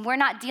brokenness, when we're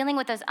not dealing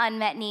with those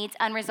unmet needs,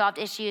 unresolved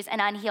issues,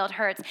 and unhealed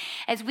hurts,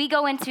 is we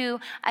go into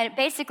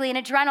basically an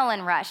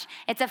adrenaline rush.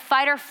 It's a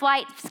fight or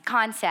flight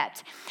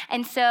concept.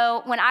 And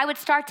so when I would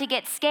start to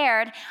get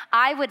scared,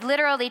 I would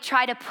literally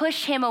try to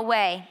push him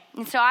away.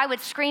 And so I would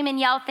scream and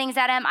yell things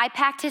at him. I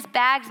packed his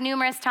bags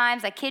numerous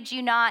times, I kid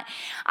you not.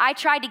 I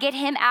tried to get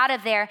him out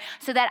of there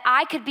so that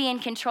I could be in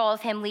control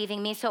of him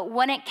leaving me so it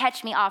wouldn't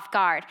catch me off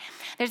guard.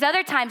 There's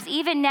other times,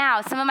 even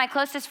now, some of my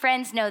closest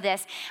friends know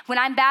this, when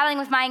I'm battling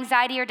with my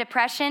anxiety or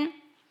depression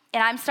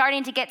and I'm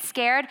starting to get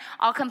scared,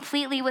 I'll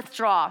completely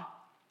withdraw.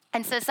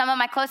 And so some of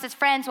my closest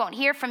friends won't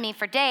hear from me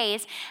for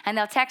days, and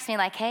they'll text me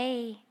like,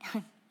 hey,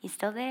 you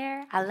still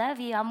there? I love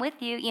you, I'm with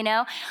you,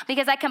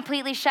 because I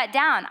completely shut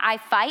down. I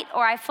fight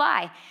or I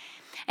fly.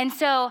 And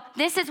so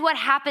this is what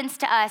happens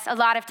to us a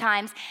lot of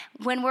times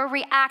when we're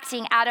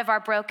reacting out of our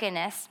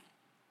brokenness.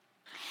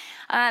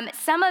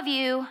 Some of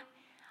you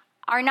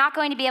are not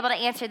going to be able to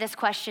answer this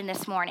question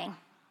this morning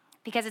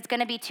because it's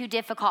going to be too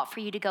difficult for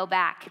you to go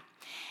back.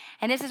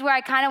 And this is where I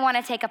kind of want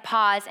to take a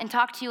pause and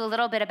talk to you a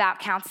little bit about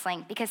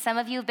counseling, because some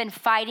of you have been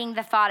fighting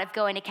the thought of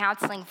going to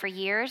counseling for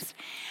years.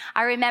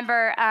 I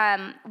remember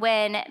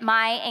when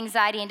my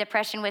anxiety and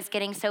depression was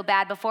getting so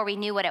bad before we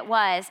knew what it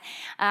was,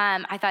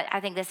 I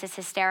think this is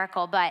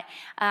hysterical, but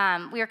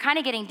we were kind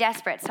of getting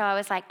desperate. So I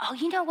was like, oh,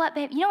 you know what,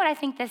 babe? You know what I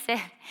think this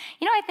is?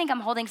 I think I'm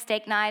holding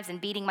steak knives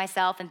and beating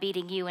myself and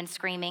beating you and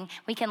screaming.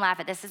 We can laugh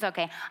at this, it's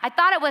okay. I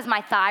thought it was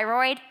my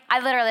thyroid. I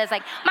literally was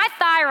like, my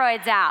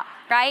thyroid's out,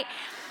 right?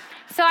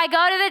 So I go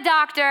to the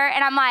doctor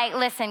and I'm like,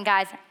 listen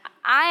guys,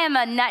 I am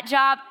a nut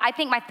job. I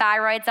think my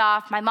thyroid's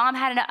off. My mom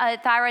had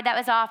a thyroid that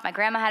was off. My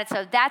grandma had it,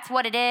 so that's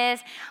what it is.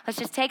 Let's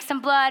just take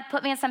some blood,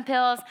 put me on some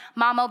pills.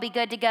 Mom will be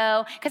good to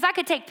go. Because I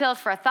could take pills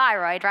for a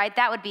thyroid, right?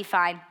 That would be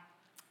fine.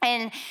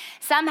 And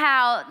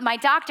somehow my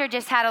doctor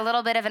just had a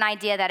little bit of an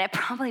idea that it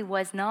probably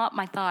was not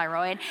my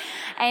thyroid.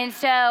 And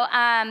so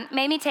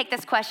made me take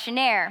this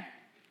questionnaire.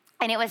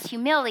 And it was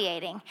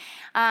humiliating.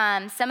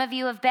 Some of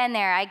you have been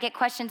there. I get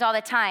questions all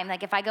the time.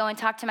 Like if I go and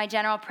talk to my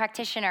general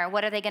practitioner,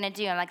 what are they gonna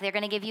do? I'm like, they're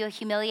gonna give you a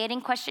humiliating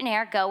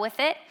questionnaire, go with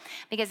it,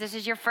 because this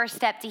is your first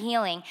step to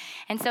healing.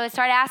 And so it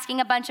started asking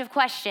a bunch of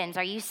questions.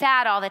 Are you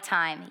sad all the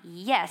time?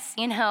 Yes,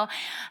 Then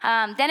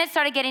it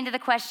started getting to the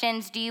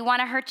questions, do you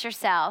wanna hurt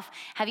yourself?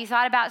 Have you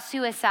thought about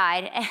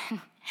suicide?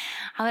 And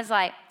I was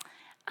like,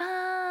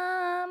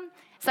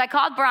 So I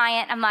called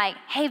Bryant. I'm like,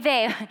 hey,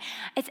 babe,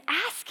 it's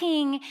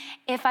asking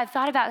if I've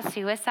thought about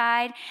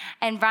suicide.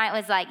 And Bryant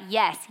was like,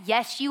 yes,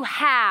 you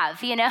have,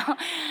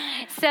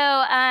 So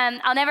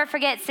I'll never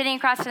forget sitting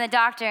across from the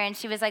doctor, and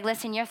she was like,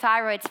 listen, your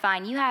thyroid's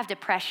fine. You have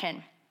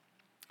depression.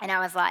 And I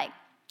was like,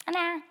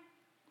 nah,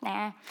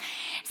 Nah.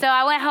 So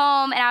I went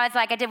home and I was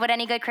like, I did what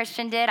any good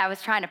Christian did. I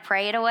was trying to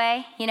pray it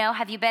away.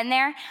 Have you been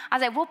there? I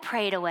was like, we'll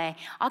pray it away.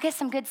 I'll get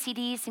some good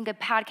CDs, some good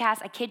podcasts.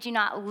 I kid you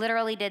not,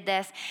 literally did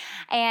this.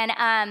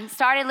 And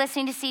started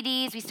listening to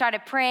CDs. We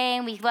started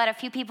praying. We let a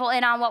few people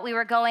in on what we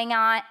were going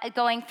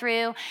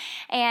through.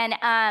 And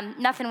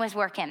nothing was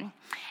working.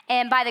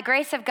 And by the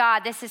grace of God,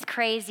 this is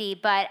crazy,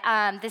 but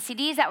the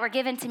CDs that were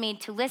given to me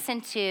to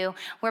listen to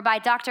were by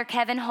Dr.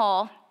 Kevin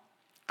Hull.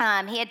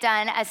 He had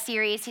done a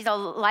series. He's a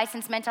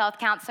licensed mental health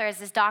counselor, as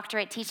his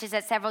doctorate, teaches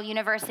at several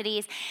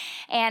universities.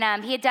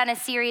 And he had done a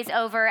series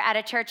over at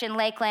a church in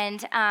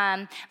Lakeland,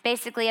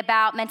 basically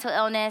about mental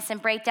illness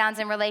and breakdowns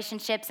in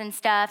relationships and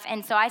stuff.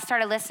 And so I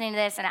started listening to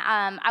this, and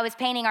I was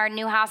painting our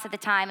new house at the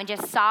time and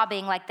just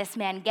sobbing like, this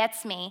man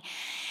gets me.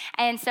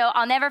 And so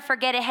I'll never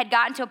forget, it had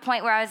gotten to a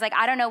point where I was like,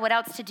 I don't know what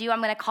else to do.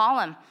 I'm going to call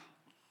him.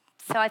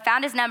 So I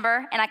found his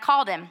number, and I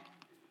called him.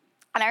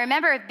 And I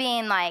remember it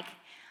being like,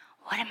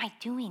 what am I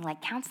doing? Like,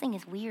 counseling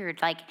is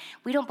weird. Like,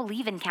 we don't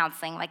believe in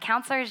counseling. Like,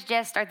 counselors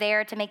just are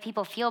there to make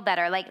people feel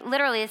better. Like,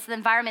 literally, it's the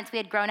environments we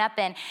had grown up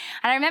in. And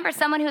I remember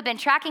someone who had been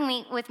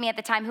tracking with me at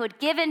the time, who had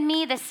given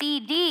me the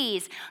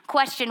CDs,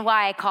 questioned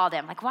why I called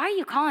him. Like, why are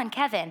you calling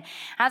Kevin? And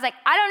I was like,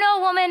 I don't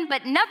know, woman,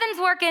 but nothing's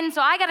working,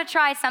 so I got to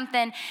try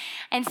something.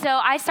 And so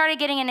I started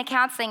getting into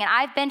counseling, and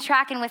I've been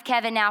tracking with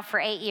Kevin now for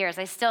 8 years.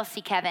 I still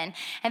see Kevin.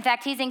 In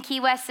fact, he's in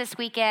Key West this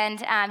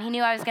weekend. He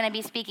knew I was going to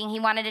be speaking. He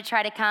wanted to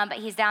try to come, but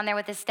he's down there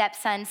with his stepson.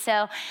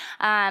 So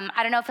I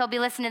don't know if he'll be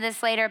listening to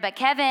this later, but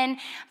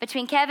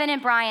between Kevin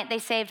and Bryant, they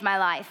saved my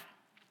life.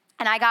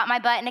 And I got my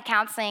butt into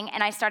counseling,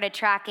 and I started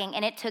tracking,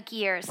 and it took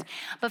years.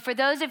 But for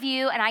those of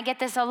you, and I get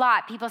this a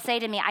lot, people say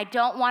to me, I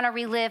don't want to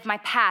relive my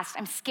past.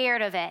 I'm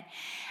scared of it.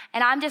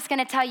 And I'm just going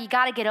to tell you, you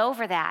got to get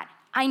over that.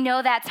 I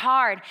know that's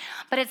hard,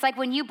 but it's like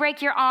when you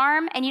break your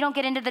arm and you don't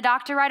get into the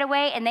doctor right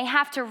away and they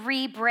have to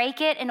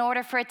re-break it in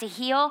order for it to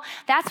heal.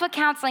 That's what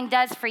counseling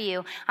does for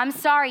you. I'm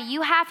sorry,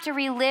 you have to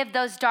relive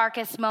those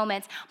darkest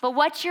moments, but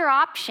what's your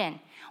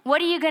option? What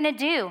are you going to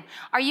do?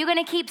 Are you going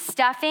to keep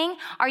stuffing?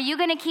 Are you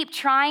going to keep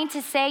trying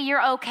to say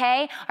you're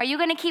okay? Are you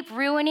going to keep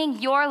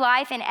ruining your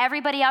life and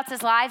everybody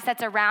else's lives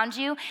that's around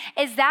you?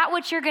 Is that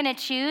what you're going to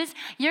choose?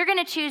 You're going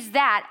to choose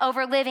that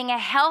over living a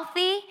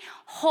healthy,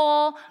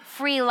 whole,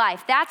 free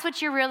life. That's what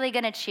you're really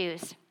going to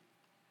choose.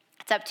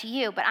 It's up to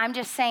you, but I'm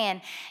just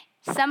saying,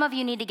 some of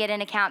you need to get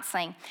into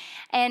counseling.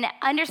 And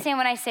understand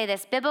when I say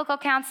this, biblical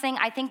counseling,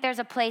 I think there's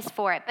a place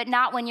for it, but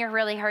not when you're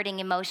really hurting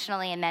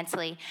emotionally and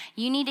mentally.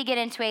 You need to get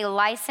into a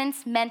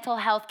licensed mental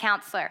health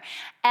counselor,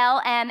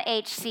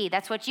 LMHC.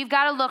 That's what you've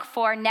got to look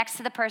for next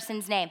to the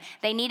person's name.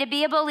 They need to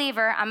be a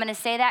believer. I'm going to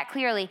say that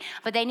clearly,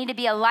 but they need to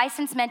be a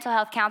licensed mental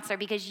health counselor,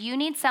 because you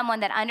need someone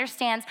that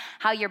understands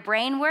how your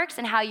brain works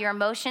and how your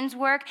emotions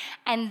work,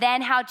 and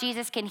then how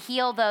Jesus can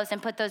heal those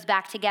and put those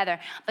back together.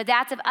 But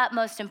that's of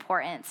utmost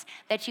importance,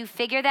 that you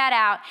figure that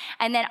out,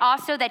 and then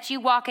also that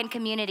you walk in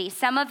community.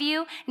 Some of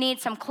you need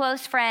some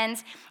close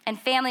friends and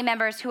family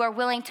members who are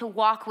willing to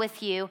walk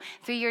with you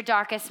through your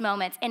darkest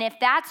moments. And if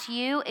that's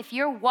you, if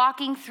you're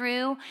walking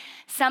through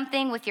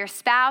something with your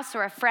spouse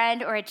or a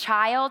friend or a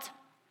child,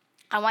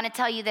 I want to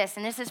tell you this,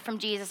 and this is from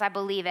Jesus, I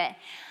believe it.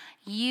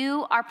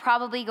 You are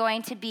probably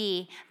going to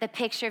be the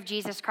picture of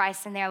Jesus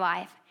Christ in their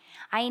life.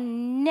 I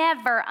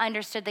never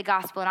understood the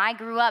gospel, and I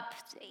grew up,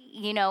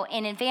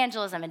 in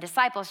evangelism and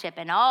discipleship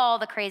and all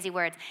the crazy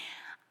words.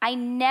 I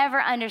never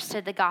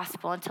understood the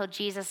gospel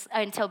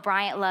until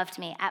Bryant loved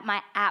me at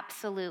my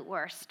absolute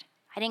worst.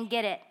 I didn't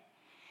get it.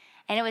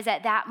 And it was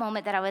at that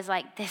moment that I was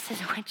like, this is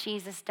what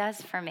Jesus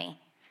does for me.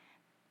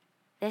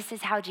 This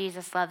is how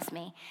Jesus loves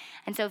me.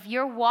 And so if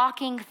you're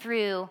walking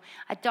through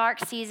a dark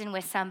season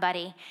with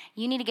somebody,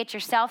 you need to get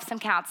yourself some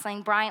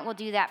counseling. Bryant will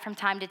do that from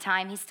time to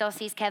time. He still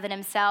sees Kevin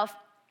himself.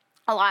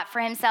 A lot for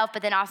himself,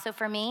 but then also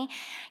for me.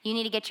 You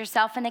need to get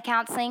yourself into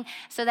counseling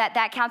so that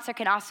counselor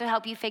can also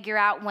help you figure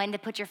out when to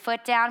put your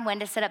foot down,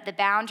 when to set up the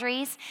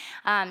boundaries.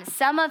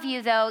 Some of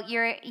you, though,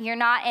 you're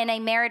not in a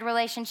married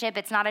relationship.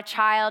 It's not a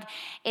child.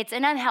 It's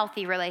an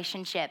unhealthy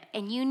relationship,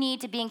 and you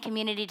need to be in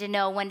community to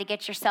know when to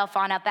get yourself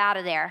on up out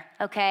of there,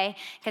 okay?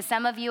 Because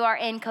some of you are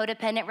in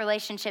codependent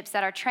relationships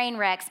that are train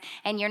wrecks,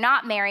 and you're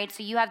not married,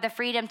 so you have the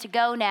freedom to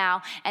go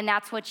now, and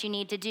that's what you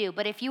need to do.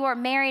 But if you are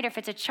married, or if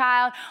it's a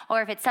child,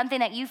 or if it's something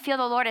that you feel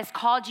the Lord has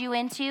called you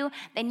into,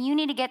 then you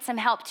need to get some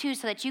help too,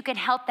 so that you can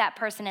help that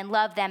person and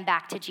love them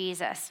back to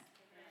Jesus.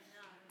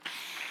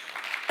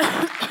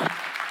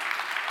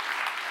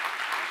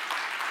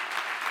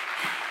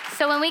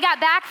 So when we got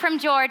back from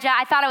Georgia,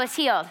 I thought I was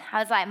healed. I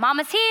was like,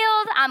 Mama's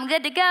healed, I'm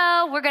good to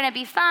go, we're gonna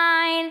be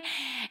fine.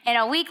 And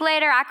a week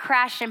later, I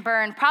crashed and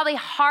burned, probably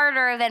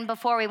harder than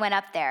before we went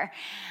up there.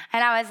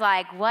 And I was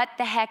like, what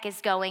the heck is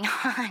going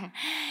on?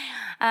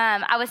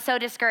 I was so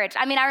discouraged.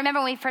 I mean, I remember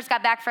when we first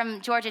got back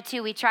from Georgia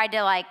too, we tried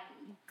to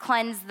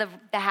cleanse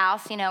the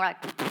house,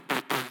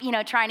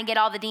 trying to get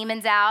all the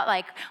demons out.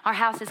 Like, our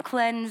house is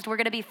cleansed, we're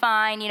gonna be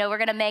fine, we're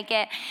gonna make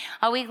it.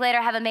 A week later,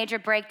 I have a major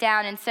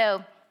breakdown. And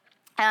so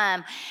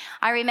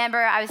I remember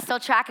I was still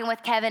tracking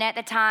with Kevin at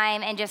the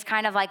time and just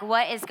kind of like,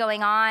 what is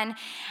going on?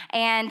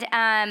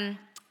 And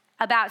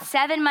about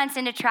 7 months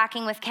into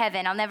tracking with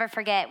Kevin, I'll never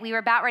forget, we were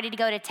about ready to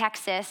go to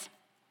Texas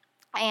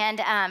and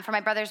for my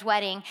brother's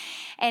wedding.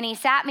 And he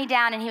sat me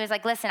down and he was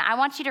like, listen, I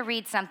want you to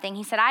read something.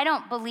 He said, I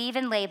don't believe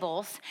in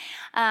labels,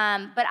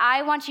 but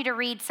I want you to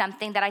read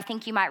something that I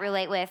think you might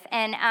relate with.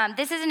 And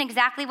this isn't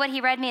exactly what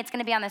he read me. It's going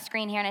to be on the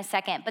screen here in a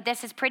second, but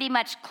this is pretty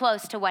much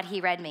close to what he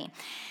read me.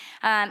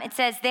 It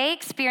says, they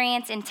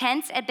experience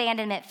intense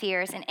abandonment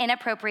fears and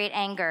inappropriate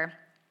anger,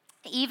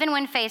 even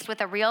when faced with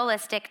a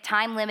realistic,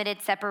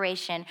 time-limited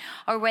separation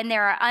or when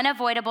there are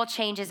unavoidable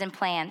changes in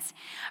plans.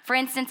 For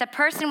instance, a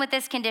person with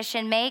this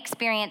condition may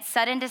experience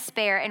sudden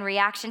despair in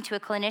reaction to a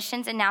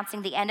clinician's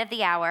announcing the end of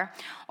the hour,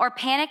 or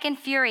panic and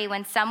fury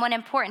when someone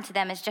important to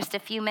them is just a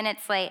few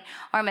minutes late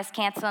or must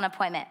cancel an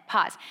appointment.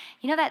 Pause.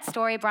 You know that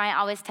story Bryant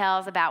always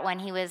tells about when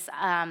he was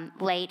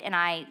late and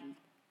I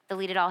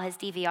deleted all his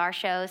DVR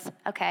shows?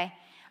 Okay.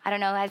 I don't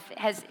know,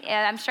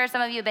 I'm sure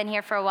some of you have been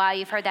here for a while,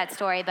 you've heard that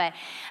story, but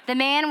the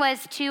man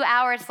was 2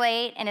 hours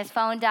late and his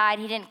phone died.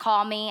 He didn't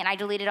call me and I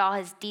deleted all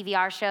his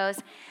DVR shows.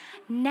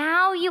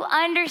 Now you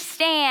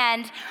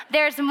understand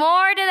there's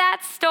more to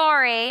that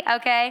story,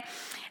 okay?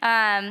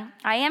 I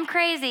am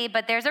crazy,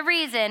 but there's a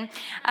reason.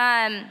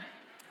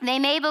 They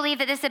may believe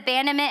that this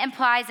abandonment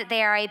implies that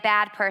they are a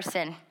bad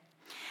person.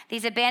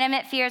 These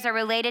abandonment fears are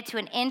related to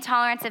an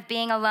intolerance of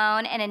being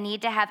alone and a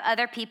need to have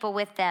other people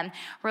with them.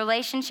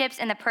 Relationships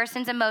and the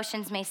person's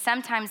emotions may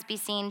sometimes be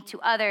seen to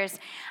others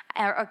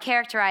or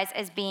characterized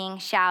as being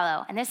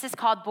shallow. And this is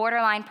called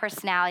borderline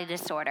personality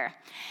disorder.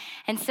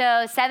 And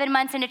so 7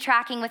 months into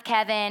tracking with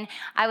Kevin,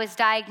 I was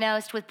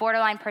diagnosed with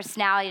borderline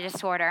personality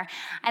disorder.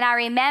 And I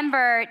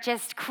remember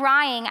just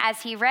crying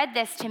as he read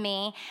this to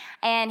me.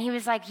 And he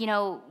was like,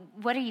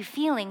 what are you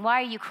feeling?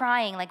 Why are you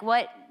crying? Like,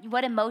 what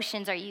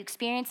emotions are you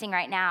experiencing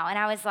right now? And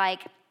I was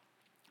like,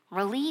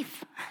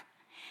 relief.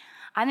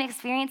 I'm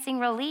experiencing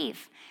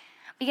relief.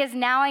 Because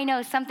now I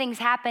know something's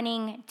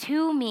happening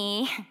to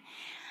me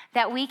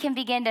that we can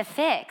begin to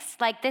fix.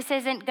 Like, this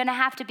isn't gonna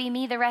have to be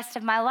me the rest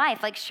of my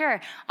life. Like, sure,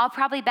 I'll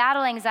probably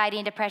battle anxiety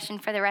and depression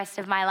for the rest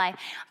of my life,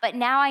 but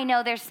now I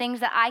know there's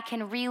things that I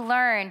can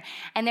relearn,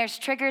 and there's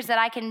triggers that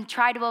I can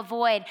try to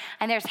avoid,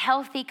 and there's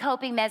healthy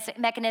coping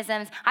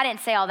mechanisms. I didn't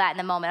say all that in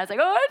the moment. I was like,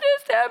 I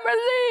just am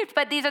relieved.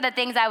 But these are the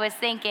things I was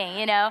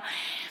thinking,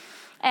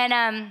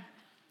 And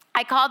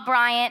I called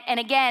Bryant,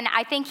 and again,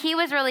 I think he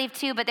was relieved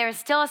too, but there was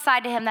still a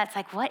side to him that's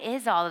like, what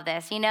is all of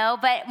this,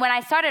 But when I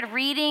started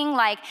reading,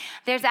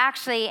 there's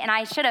actually, and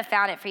I should have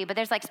found it for you, but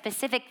there's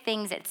specific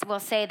things it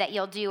will say that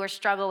you'll do or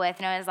struggle with,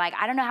 and it was like,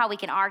 I don't know how we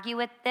can argue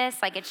with this.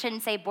 It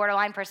shouldn't say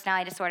borderline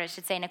personality disorder. It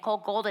should say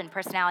Nicole Golden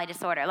personality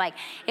disorder.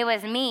 It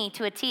was me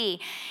to a T.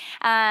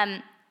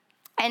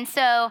 And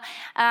so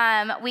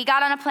we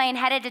got on a plane,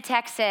 headed to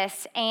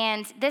Texas,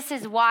 and this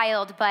is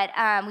wild, but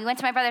we went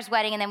to my brother's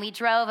wedding, and then we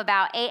drove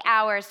about 8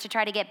 hours to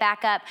try to get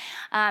back up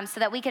so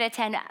that we could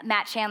attend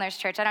Matt Chandler's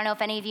church. I don't know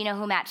if any of you know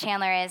who Matt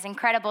Chandler is.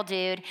 Incredible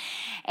dude.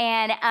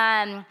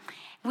 And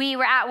we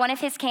were at one of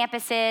his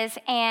campuses,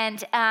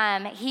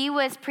 and he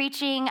was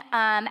preaching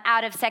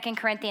out of 2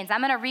 Corinthians.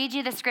 I'm going to read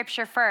you the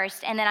scripture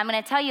first, and then I'm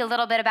going to tell you a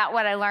little bit about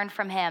what I learned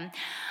from him.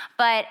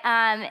 But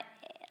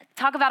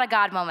talk about a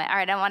God moment. All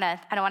right,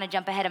 I don't want to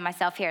jump ahead of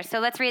myself here. So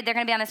let's read. They're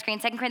going to be on the screen.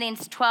 2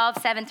 Corinthians 12,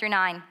 7 through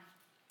 9.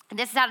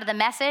 This is out of the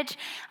Message.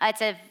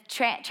 It's a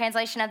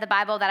translation of the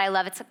Bible that I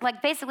love. It's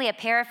basically a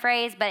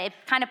paraphrase, but it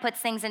kind of puts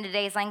things in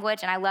today's language,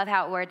 and I love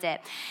how it words it.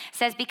 It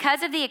says,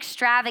 because of the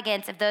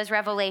extravagance of those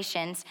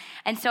revelations,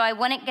 and so I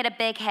wouldn't get a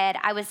big head,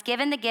 I was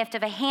given the gift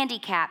of a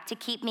handicap to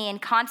keep me in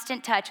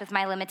constant touch with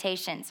my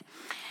limitations.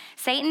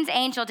 Satan's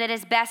angel did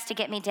his best to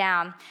get me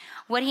down.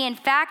 What he in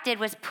fact did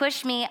was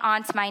push me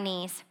onto my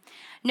knees.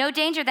 No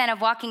danger then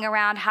of walking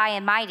around high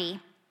and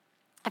mighty.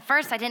 At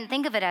first, I didn't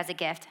think of it as a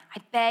gift.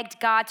 I begged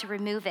God to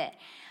remove it.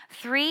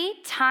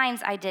 3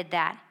 times I did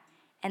that.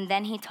 And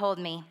then he told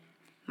me,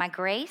 my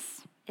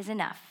grace is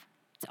enough.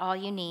 It's all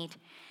you need.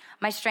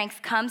 My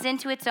strength comes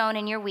into its own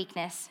in your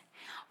weakness.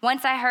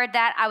 Once I heard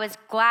that, I was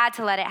glad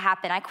to let it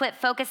happen. I quit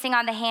focusing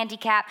on the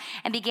handicap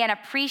and began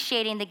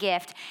appreciating the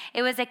gift.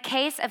 It was a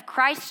case of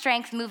Christ's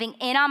strength moving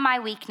in on my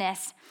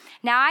weakness.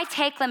 Now I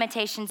take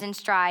limitations in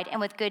stride and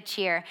with good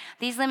cheer.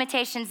 These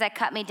limitations that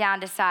cut me down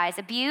to size.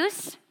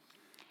 Abuse,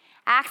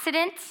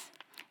 accidents,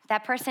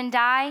 that person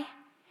die?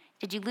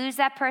 Did you lose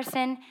that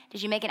person?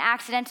 Did you make an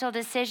accidental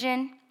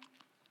decision?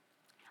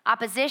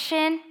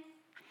 Opposition?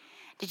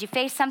 Did you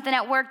face something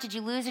at work? Did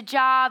you lose a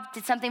job?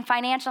 Did something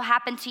financial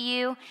happen to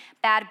you?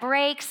 Bad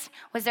breaks?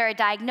 Was there a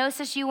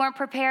diagnosis you weren't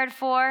prepared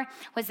for?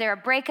 Was there a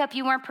breakup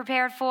you weren't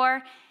prepared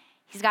for?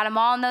 He's got them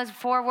all in those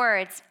 4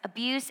 words: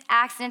 abuse,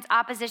 accidents,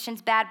 oppositions,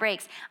 bad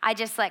breaks. I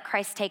just let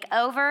Christ take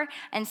over,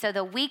 and so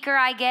the weaker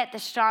I get, the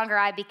stronger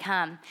I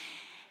become.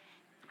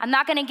 I'm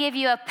not gonna give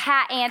you a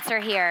pat answer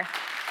here.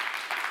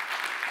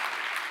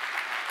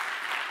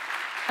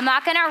 I'm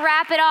not gonna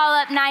wrap it all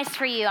up nice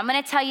for you. I'm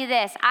gonna tell you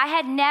this. I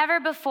had never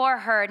before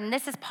heard, and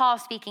this is Paul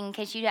speaking in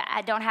case you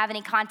don't have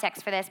any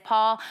context for this.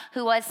 Paul,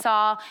 who was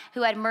Saul,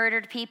 who had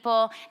murdered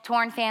people,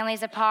 torn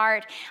families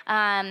apart.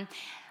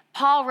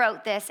 Paul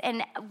wrote this,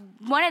 and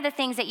one of the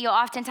things that you'll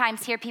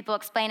oftentimes hear people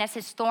explain as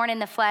his thorn in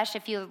the flesh,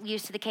 if you're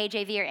used to the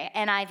KJV or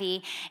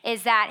NIV,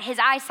 is that his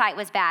eyesight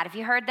was bad. Have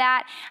you heard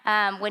that?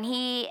 When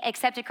he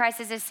accepted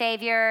Christ as his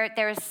Savior,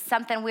 there was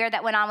something weird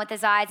that went on with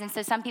his eyes, and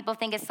so some people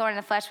think his thorn in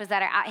the flesh was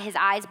that his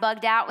eyes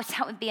bugged out, which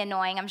that would be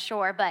annoying, I'm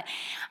sure, but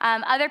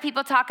other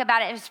people talk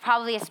about it as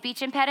probably a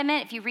speech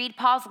impediment. If you read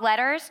Paul's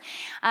letters,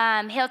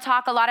 he'll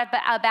talk a lot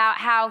about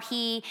how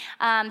he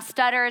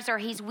stutters or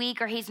he's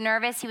weak or he's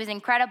nervous. He was an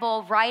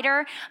incredible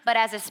writer, but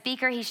as a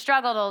speaker, he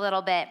struggled a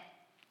little bit.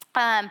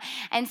 And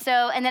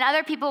then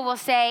other people will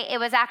say it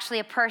was actually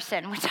a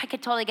person, which I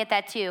could totally get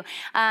that too.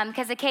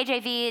 Because the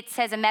KJV, it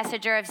says a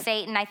messenger of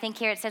Satan. I think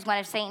here it says one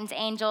of Satan's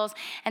angels.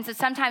 And so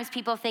sometimes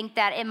people think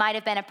that it might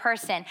have been a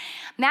person.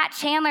 Matt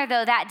Chandler,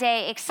 though, that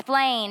day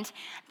explained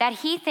that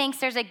he thinks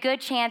there's a good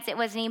chance it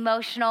was an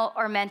emotional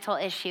or mental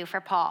issue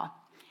for Paul.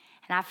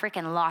 And I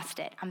freaking lost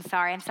it. I'm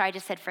sorry I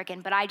just said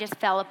freaking, but I just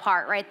fell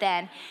apart right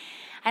then.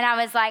 And I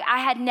was like, I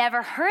had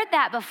never heard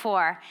that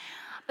before.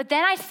 But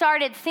then I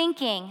started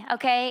thinking,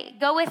 okay,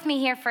 go with me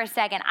here for a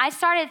second. I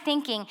started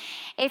thinking,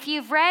 if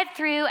you've read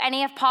through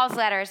any of Paul's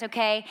letters,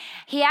 okay,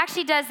 he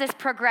actually does this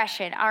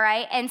progression, all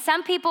right? And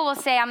some people will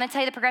say, I'm going to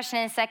tell you the progression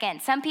in a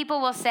second. Some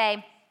people will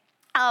say,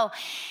 oh,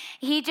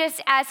 he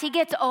just, as he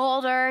gets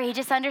older, he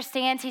just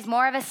understands he's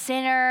more of a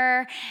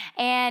sinner,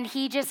 and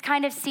he just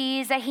kind of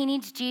sees that he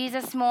needs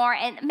Jesus more,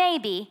 and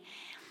maybe.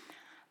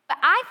 But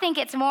I think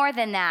it's more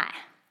than that.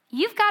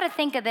 You've got to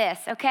think of this,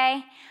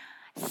 okay?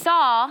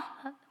 Saul,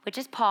 which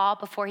is Paul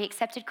before he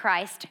accepted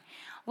Christ,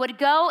 would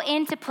go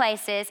into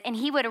places and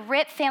he would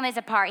rip families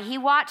apart. He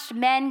watched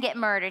men get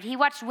murdered. He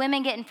watched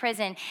women get in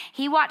prison.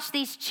 He watched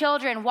these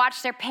children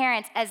watch their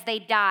parents as they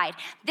died.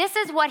 This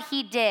is what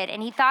he did,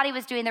 and he thought he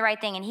was doing the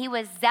right thing, and he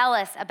was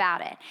zealous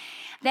about it.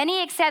 Then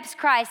he accepts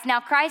Christ.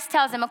 Now Christ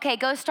tells him, okay,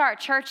 go start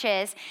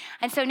churches.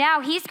 And so now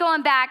he's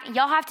going back,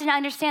 y'all have to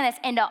understand this,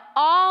 into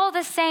all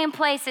the same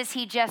places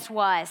he just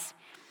was.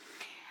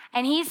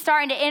 And he's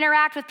starting to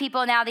interact with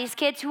people now, these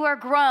kids who are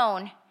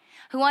grown,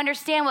 who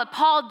understand what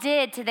Paul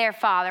did to their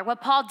father, what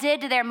Paul did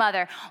to their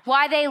mother,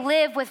 why they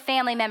live with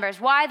family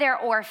members, why they're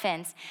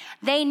orphans.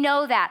 They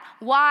know that.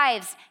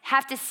 Wives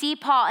have to see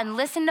Paul and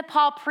listen to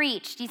Paul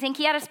preach. Do you think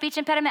he had a speech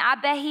impediment? I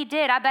bet he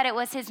did. I bet it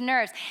was his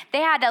nerves. They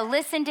had to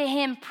listen to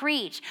him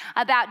preach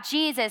about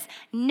Jesus,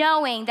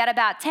 knowing that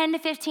about 10 to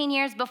 15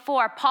 years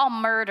before, Paul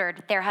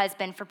murdered their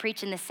husband for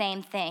preaching the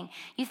same thing.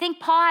 You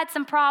think Paul had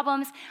some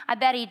problems? I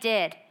bet he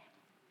did.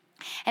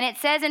 And it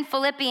says in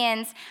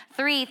Philippians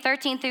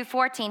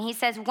 3:13-14, he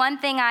says, one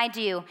thing I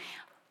do,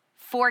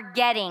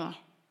 forgetting.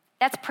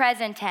 That's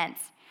present tense.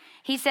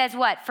 He says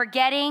what?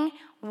 Forgetting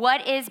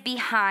what is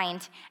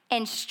behind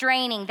and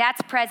straining,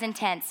 that's present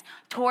tense,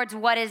 towards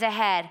what is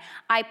ahead.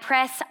 I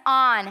press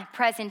on,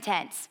 present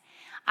tense.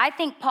 I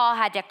think Paul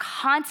had to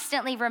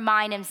constantly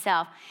remind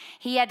himself.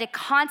 He had to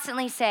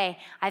constantly say,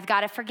 I've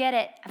got to forget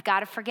it. I've got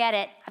to forget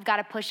it. I've got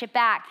to push it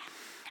back.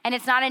 And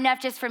it's not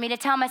enough just for me to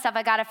tell myself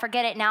I got to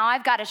forget it. Now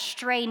I've got to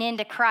strain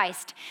into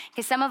Christ,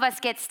 because some of us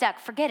get stuck.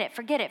 Forget it,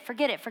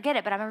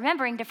 but I'm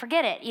remembering to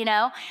forget it, you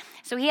know?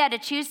 So he had to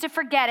choose to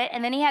forget it,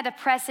 and then he had to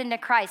press into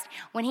Christ.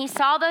 When he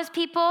saw those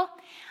people,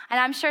 and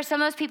I'm sure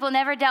some of those people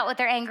never dealt with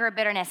their anger or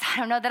bitterness. I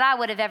don't know that I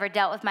would have ever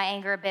dealt with my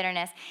anger or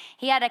bitterness.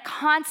 He had to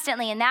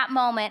constantly, in that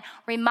moment,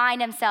 remind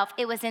himself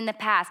it was in the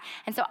past.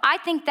 And so I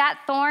think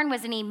that thorn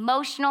was an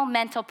emotional,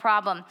 mental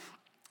problem.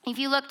 If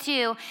you look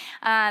too,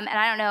 and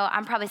I don't know,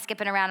 I'm probably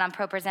skipping around on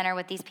ProPresenter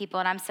with these people,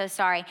 and I'm so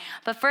sorry.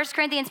 But 1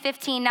 Corinthians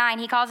 15:9,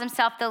 he calls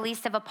himself the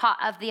least of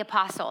the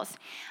apostles.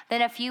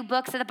 Then a few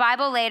books of the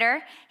Bible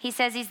later, he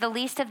says he's the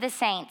least of the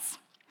saints.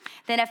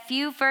 Then a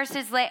few books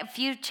of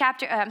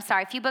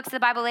the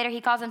Bible later,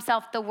 he calls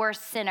himself the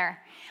worst sinner.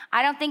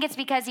 I don't think it's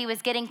because he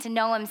was getting to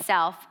know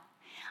himself.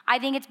 I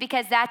think it's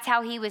because that's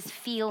how he was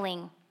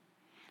feeling,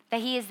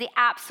 that he is the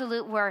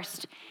absolute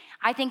worst.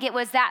 I think it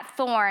was that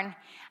thorn,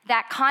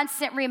 that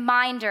constant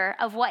reminder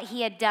of what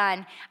he had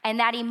done, and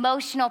that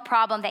emotional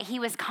problem that he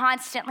was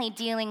constantly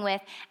dealing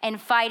with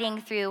and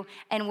fighting through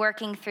and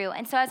working through.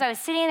 And so as I was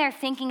sitting there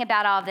thinking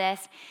about all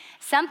this,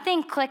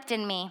 something clicked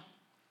in me.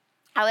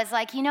 I was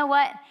like, you know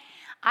what?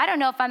 I don't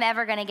know if I'm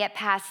ever going to get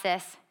past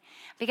this,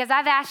 because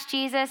I've asked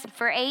Jesus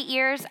for 8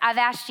 years. I've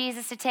asked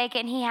Jesus to take it,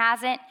 and he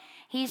hasn't.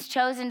 He's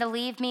chosen to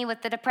leave me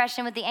with the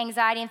depression, with the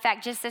anxiety. In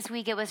fact, just this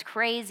week, it was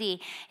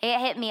crazy. It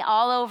hit me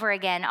all over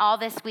again, all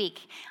this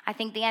week. I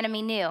think the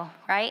enemy knew,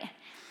 right?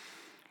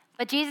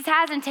 But Jesus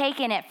hasn't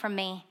taken it from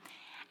me.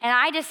 And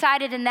I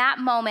decided in that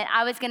moment,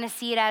 I was going to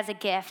see it as a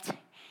gift.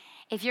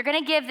 If you're going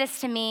to give this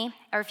to me,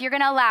 or if you're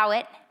going to allow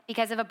it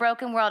because of a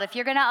broken world, if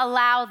you're going to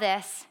allow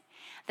this,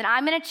 then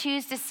I'm going to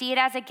choose to see it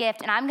as a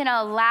gift, and I'm going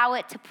to allow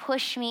it to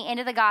push me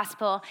into the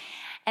gospel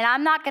And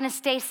I'm not gonna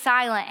stay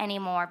silent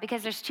anymore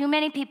because there's too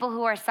many people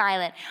who are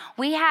silent.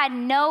 We had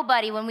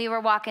nobody when we were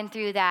walking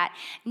through that.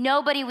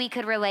 Nobody we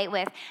could relate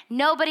with.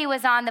 Nobody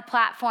was on the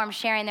platform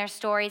sharing their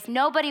stories.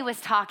 Nobody was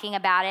talking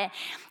about it.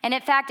 And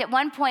in fact, at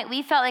one point,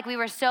 we felt like we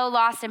were so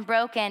lost and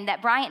broken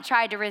that Bryant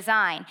tried to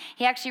resign.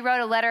 He actually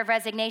wrote a letter of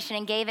resignation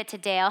and gave it to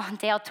Dale.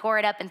 Dale tore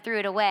it up and threw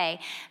it away.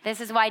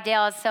 This is why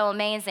Dale is so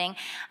amazing.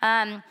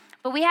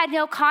 But we had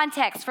no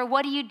context for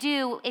what do you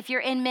do if you're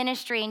in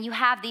ministry and you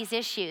have these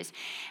issues.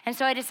 And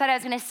so I decided I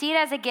was going to see it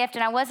as a gift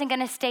and I wasn't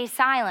going to stay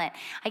silent.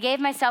 I gave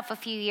myself a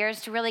few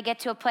years to really get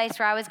to a place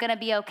where I was going to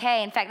be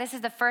okay. In fact, this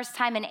is the first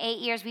time in 8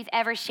 years we've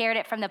ever shared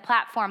it from the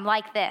platform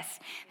like this.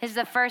 This is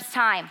the first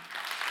time.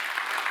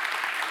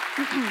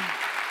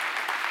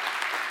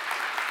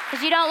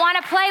 Because you don't want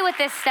to play with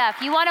this stuff.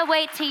 You want to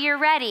wait till you're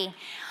ready.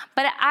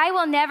 But I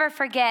will never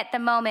forget the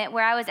moment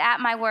where I was at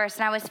my worst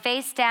and I was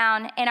face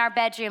down in our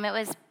bedroom.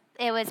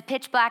 It was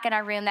pitch black in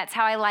our room. That's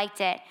how I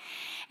liked it.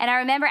 And I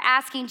remember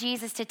asking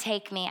Jesus to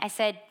take me. I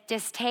said,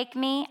 just take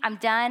me. I'm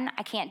done.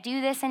 I can't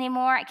do this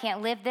anymore. I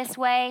can't live this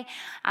way.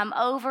 I'm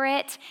over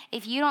it.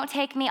 If you don't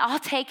take me, I'll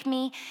take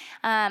me.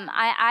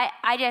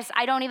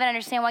 I don't even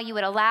understand why you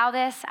would allow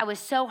this. I was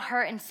so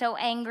hurt and so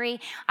angry.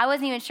 I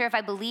wasn't even sure if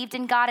I believed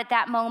in God at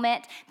that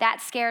moment. That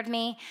scared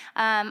me.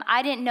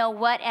 I didn't know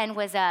what end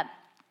was up.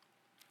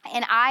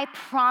 And I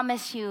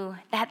promise you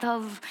that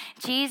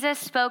Jesus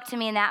spoke to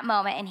me in that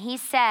moment and he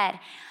said,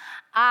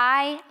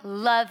 I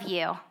love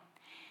you.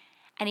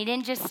 And he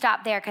didn't just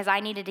stop there because I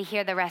needed to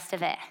hear the rest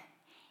of it.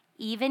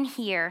 Even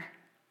here,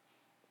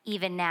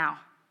 even now.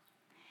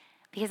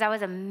 Because I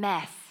was a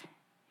mess.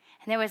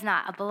 And there was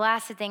not a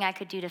blasted thing I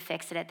could do to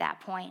fix it at that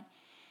point.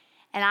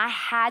 And I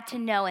had to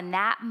know in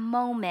that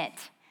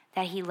moment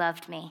that he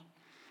loved me.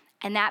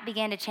 And that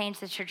began to change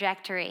the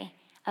trajectory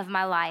of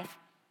my life.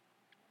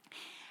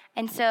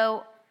 And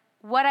so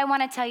what I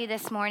want to tell you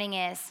this morning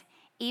is,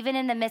 even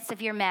in the midst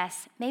of your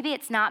mess, maybe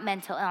it's not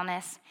mental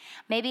illness.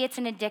 Maybe it's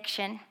an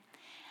addiction.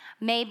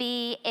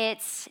 Maybe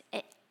it's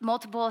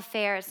multiple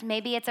affairs.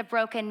 Maybe it's a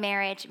broken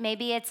marriage.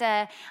 Maybe it's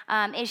a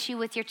issue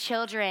with your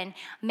children.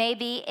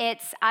 Maybe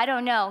it's, I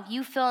don't know,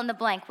 you fill in the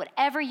blank.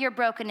 Whatever your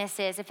brokenness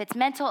is, if it's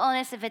mental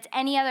illness, if it's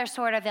any other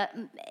sort of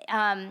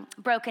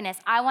brokenness,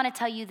 I want to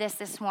tell you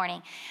this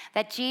morning,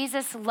 that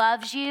Jesus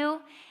loves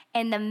you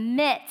in the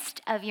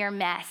midst of your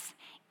mess.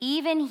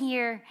 Even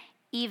here,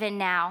 even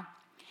now.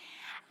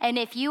 And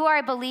if you are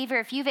a believer,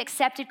 if you've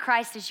accepted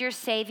Christ as your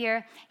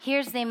Savior,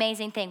 here's the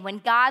amazing thing. When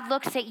God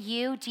looks at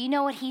you, do you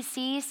know what he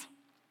sees?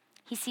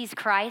 He sees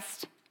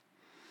Christ.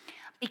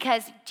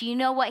 Because do you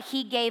know what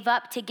he gave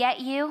up to get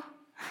you?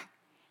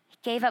 He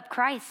gave up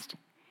Christ.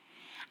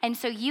 And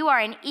so you are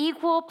an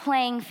equal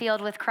playing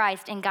field with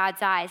Christ in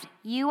God's eyes.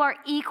 You are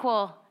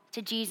equal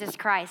to Jesus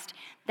Christ.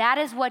 That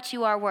is what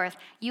you are worth.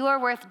 You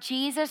are worth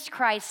Jesus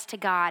Christ to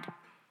God.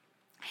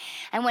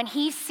 And when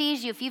he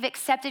sees you, if you've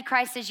accepted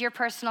Christ as your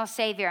personal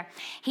Savior,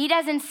 he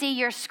doesn't see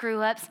your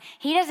screw-ups.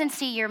 He doesn't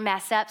see your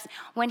mess-ups.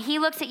 When he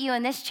looks at you,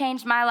 and this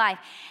changed my life,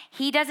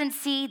 he doesn't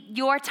see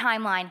your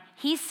timeline.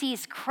 He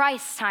sees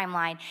Christ's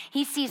timeline.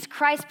 He sees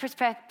Christ's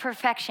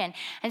perfection.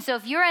 And so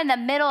if you're in the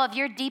middle of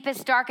your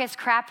deepest, darkest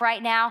crap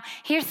right now,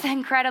 here's the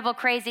incredible,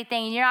 crazy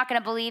thing. And you're not going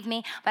to believe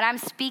me, but I'm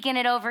speaking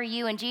it over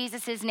you in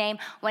Jesus' name.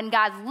 When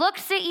God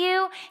looks at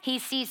you, he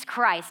sees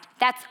Christ.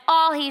 That's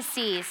all he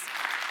sees.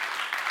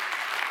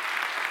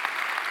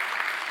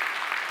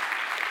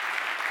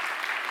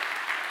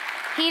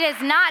 He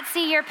does not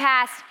see your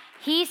past.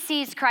 He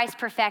sees Christ's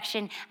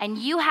perfection, and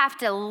you have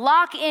to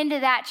lock into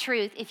that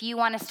truth if you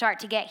want to start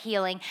to get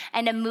healing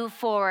and to move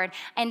forward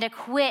and to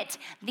quit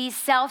these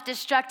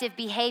self-destructive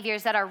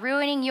behaviors that are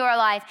ruining your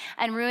life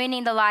and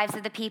ruining the lives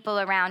of the people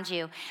around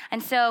you.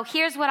 And so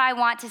here's what I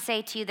want to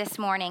say to you this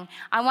morning.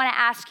 I want to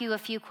ask you a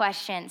few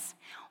questions.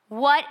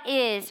 What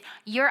is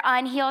your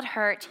unhealed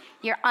hurt,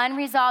 your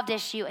unresolved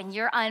issue, and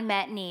your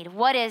unmet need?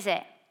 What is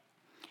it?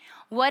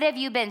 What have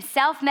you been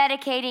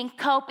self-medicating,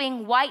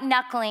 coping,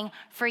 white-knuckling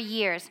for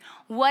years?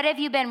 What have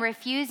you been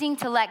refusing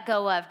to let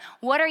go of?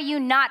 What are you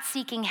not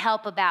seeking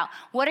help about?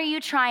 What are you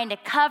trying to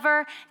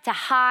cover, to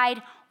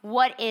hide?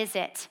 What is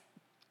it?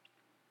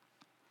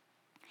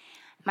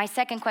 My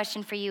second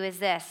question for you is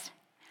this.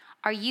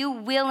 Are you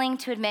willing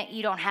to admit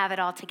you don't have it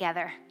all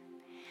together?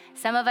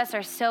 Some of us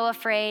are so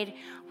afraid.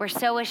 We're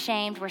so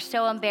ashamed. We're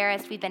so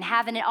embarrassed. We've been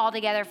having it all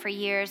together for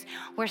years.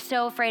 We're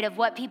so afraid of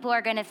what people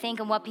are going to think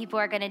and what people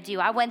are going to do.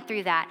 I went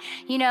through that.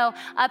 You know,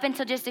 up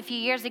until just a few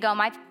years ago,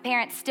 my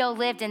parents still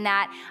lived in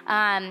that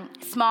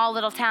small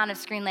little town of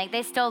Screen Lake.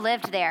 They still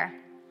lived there.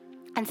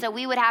 And so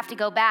we would have to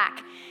go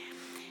back.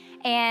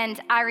 And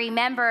I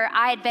remember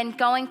I had been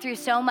going through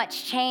so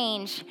much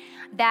change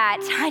that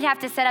I'd have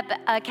to set up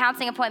a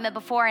counseling appointment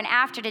before and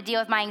after to deal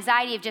with my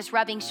anxiety of just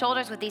rubbing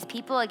shoulders with these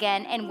people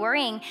again and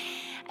worrying.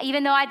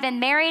 Even though I'd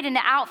been married and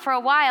out for a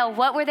while,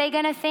 what were they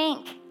going to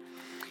think?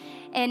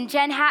 And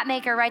Jen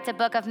Hatmaker writes a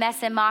book of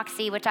Mess and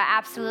Moxie, which I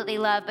absolutely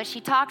love, but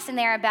she talks in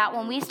there about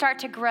when we start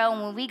to grow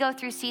and when we go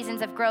through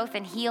seasons of growth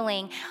and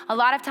healing, a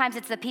lot of times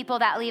it's the people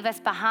that leave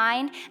us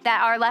behind,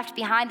 that are left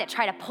behind, that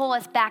try to pull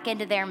us back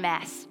into their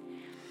mess.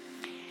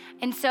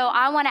 And so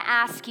I want to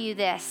ask you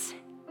this.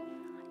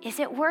 Is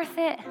it worth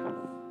it?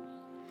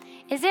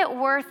 Is it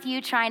worth you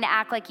trying to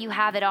act like you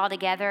have it all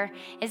together?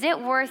 Is it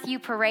worth you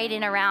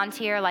parading around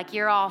here like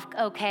you're all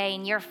okay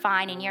and you're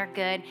fine and you're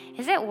good?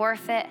 Is it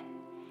worth it?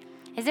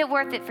 Is it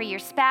worth it for your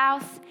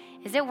spouse?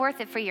 Is it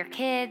worth it for your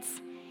kids?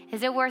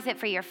 Is it worth it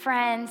for your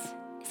friends?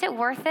 Is it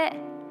worth it?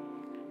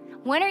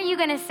 When are you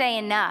going to say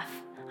enough?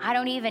 I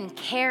don't even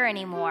care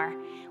anymore.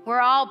 We're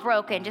all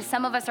broken. Just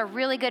some of us are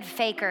really good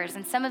fakers,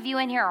 and some of you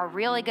in here are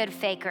really good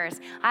fakers.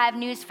 I have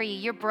news for you.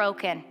 You're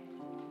broken.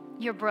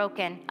 You're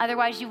broken.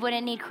 Otherwise, you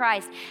wouldn't need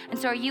Christ. And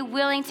so are you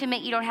willing to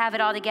admit you don't have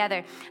it all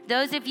together?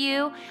 Those of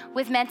you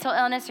with mental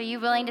illness, are you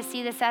willing to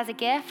see this as a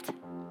gift?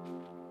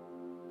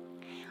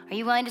 Are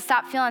you willing to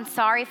stop feeling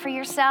sorry for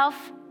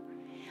yourself?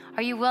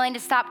 Are you willing to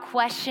stop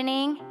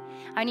questioning?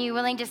 Are you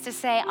willing just to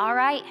say, all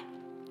right,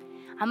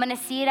 I'm going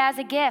to see it as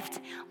a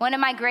gift? One of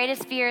my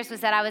greatest fears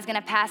was that I was going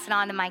to pass it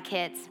on to my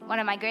kids. One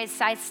of my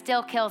greatest, it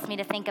still kills me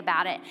to think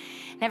about it.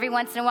 And every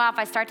once in a while, if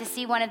I start to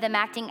see one of them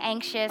acting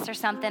anxious or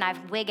something, I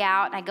wig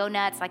out and I go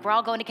nuts. Like, we're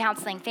all going to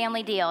counseling,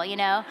 family deal, you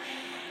know?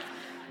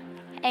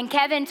 And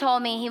Kevin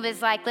told me, he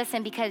was like,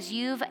 listen, because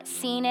you've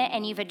seen it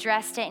and you've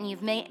addressed it and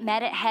you've met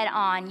it head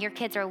on, your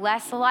kids are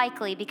less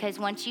likely, because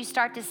once you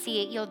start to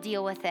see it, you'll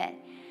deal with it.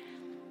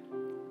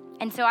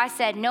 And so I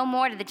said, no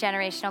more to the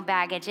generational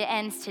baggage. It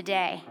ends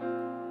today.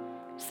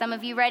 Some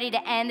of you ready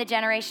to end the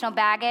generational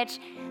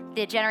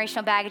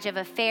baggage of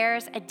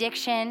affairs,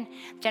 addiction,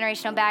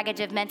 generational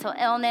baggage of mental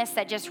illness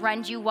that just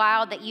runs you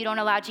wild, that you don't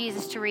allow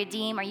Jesus to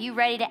redeem? Are you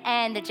ready to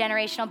end the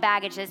generational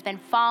baggage that's been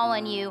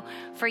following you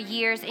for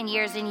years and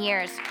years and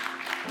years?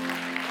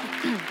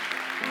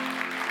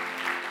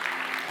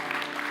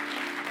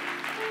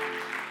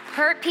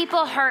 Hurt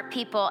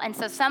people. And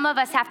so some of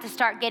us have to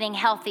start getting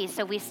healthy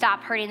so we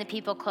stop hurting the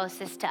people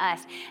closest to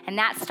us. And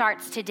that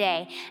starts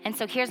today. And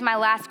so here's my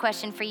last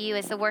question for you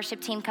as the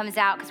worship team comes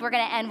out, because we're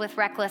going to end with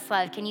Reckless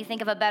Love. Can you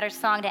think of a better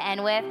song to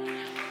end with?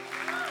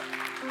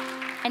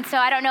 And so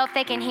I don't know if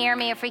they can hear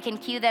me, if we can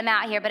cue them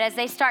out here, but as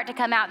they start to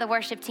come out, the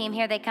worship team,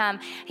 here they come.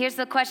 Here's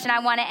the question I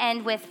want to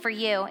end with for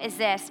you is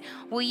this: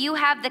 will you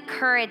have the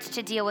courage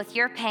to deal with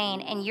your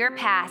pain and your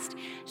past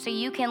so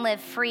you can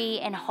live free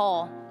and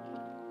whole?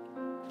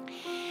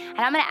 And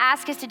I'm going to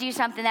ask us to do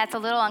something that's a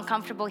little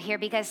uncomfortable here,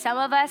 because some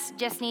of us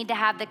just need to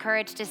have the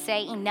courage to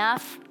say,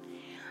 enough.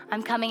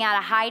 I'm coming out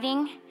of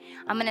hiding.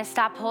 I'm going to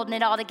stop holding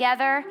it all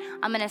together.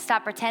 I'm going to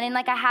stop pretending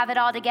like I have it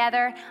all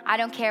together. I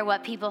don't care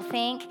what people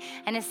think.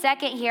 And a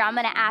second here, I'm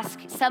going to ask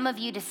some of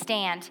you to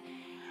stand.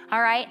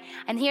 All right?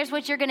 And here's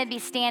what you're going to be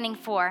standing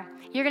for.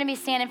 You're going to be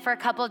standing for a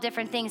couple of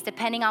different things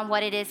depending on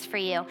what it is for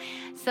you.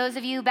 So those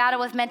of you who battle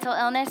with mental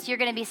illness, you're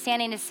going to be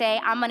standing to say,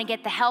 I'm going to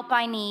get the help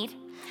I need.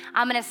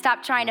 I'm going to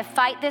stop trying to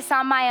fight this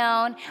on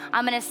my own.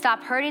 I'm going to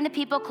stop hurting the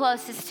people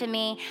closest to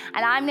me,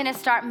 and I'm going to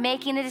start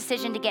making the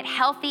decision to get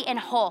healthy and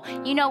whole.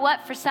 You know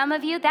what? For some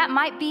of you, that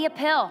might be a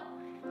pill.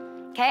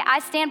 Okay, I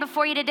stand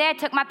before you today. I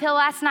took my pill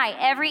last night.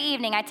 Every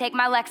evening, I take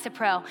my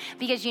Lexapro,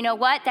 because you know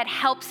what? That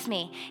helps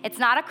me. It's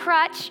not a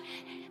crutch,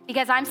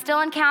 because I'm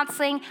still in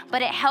counseling,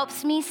 but it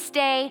helps me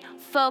stay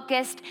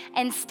focused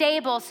and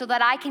stable so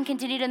that I can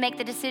continue to make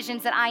the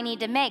decisions that I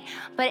need to make.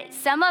 But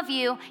some of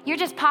you, you're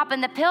just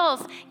popping the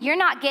pills. You're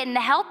not getting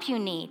the help you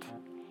need.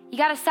 You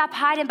got to stop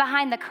hiding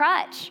behind the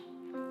crutch.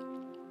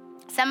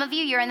 Some of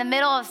you, you're in the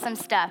middle of some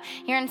stuff.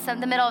 You're in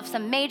the middle of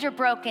some major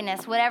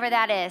brokenness, whatever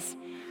that is.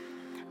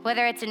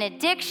 Whether it's an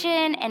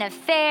addiction, an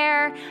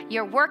affair,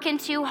 you're working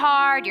too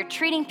hard, you're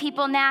treating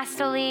people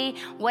nastily,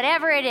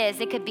 whatever it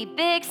is. It could be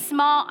big,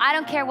 small, I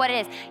don't care what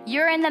it is.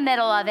 You're in the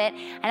middle of it,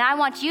 and I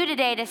want you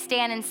today to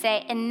stand and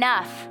say,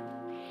 enough.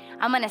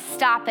 I'm going to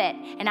stop it,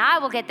 and I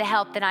will get the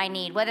help that I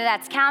need, whether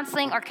that's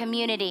counseling or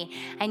community.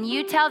 And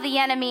you tell the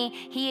enemy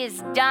he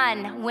is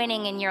done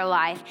winning in your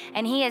life,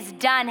 and he is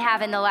done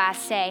having the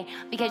last say,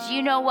 because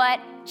you know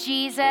what?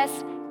 Jesus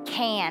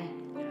can,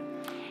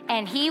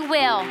 and he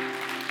will.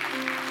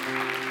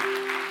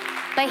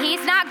 But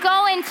he's not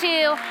going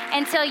to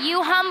until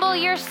you humble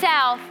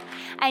yourself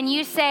and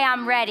you say,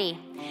 I'm ready.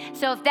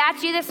 So if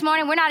that's you this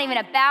morning, we're not even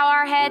going to bow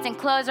our heads and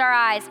close our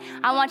eyes.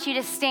 I want you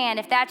to stand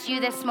if that's you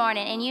this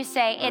morning and you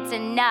say, it's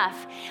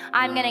enough.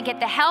 I'm going to get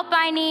the help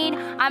I need.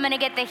 I'm going to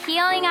get the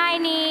healing I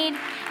need,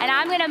 and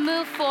I'm going to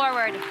move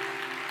forward.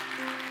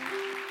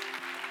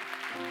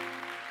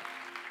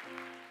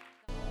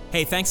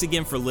 Hey, thanks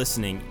again for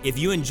listening. If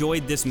you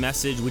enjoyed this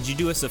message, would you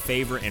do us a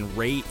favor and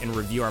rate and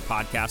review our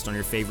podcast on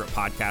your favorite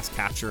podcast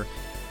catcher?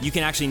 You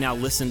can actually now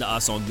listen to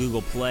us on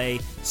Google Play,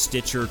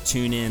 Stitcher,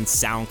 TuneIn,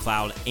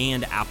 SoundCloud,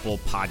 and Apple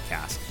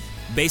Podcasts.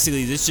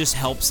 Basically, this just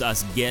helps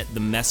us get the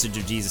message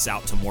of Jesus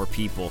out to more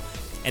people.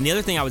 And the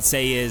other thing I would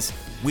say is,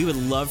 we would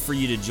love for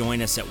you to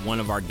join us at one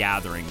of our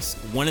gatherings.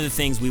 One of the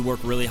things we work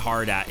really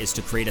hard at is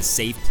to create a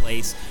safe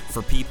place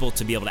for people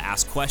to be able to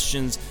ask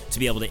questions, to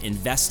be able to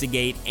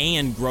investigate,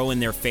 and grow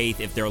in their faith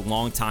if they're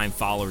longtime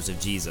followers of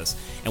Jesus.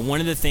 And one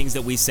of the things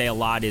that we say a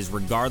lot is,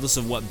 regardless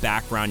of what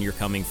background you're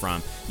coming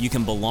from, you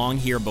can belong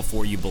here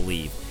before you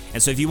believe.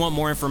 And so if you want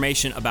more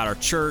information about our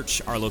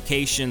church, our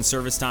location,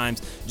 service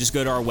times, just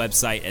go to our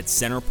website at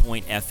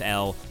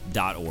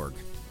centerpointfl.org.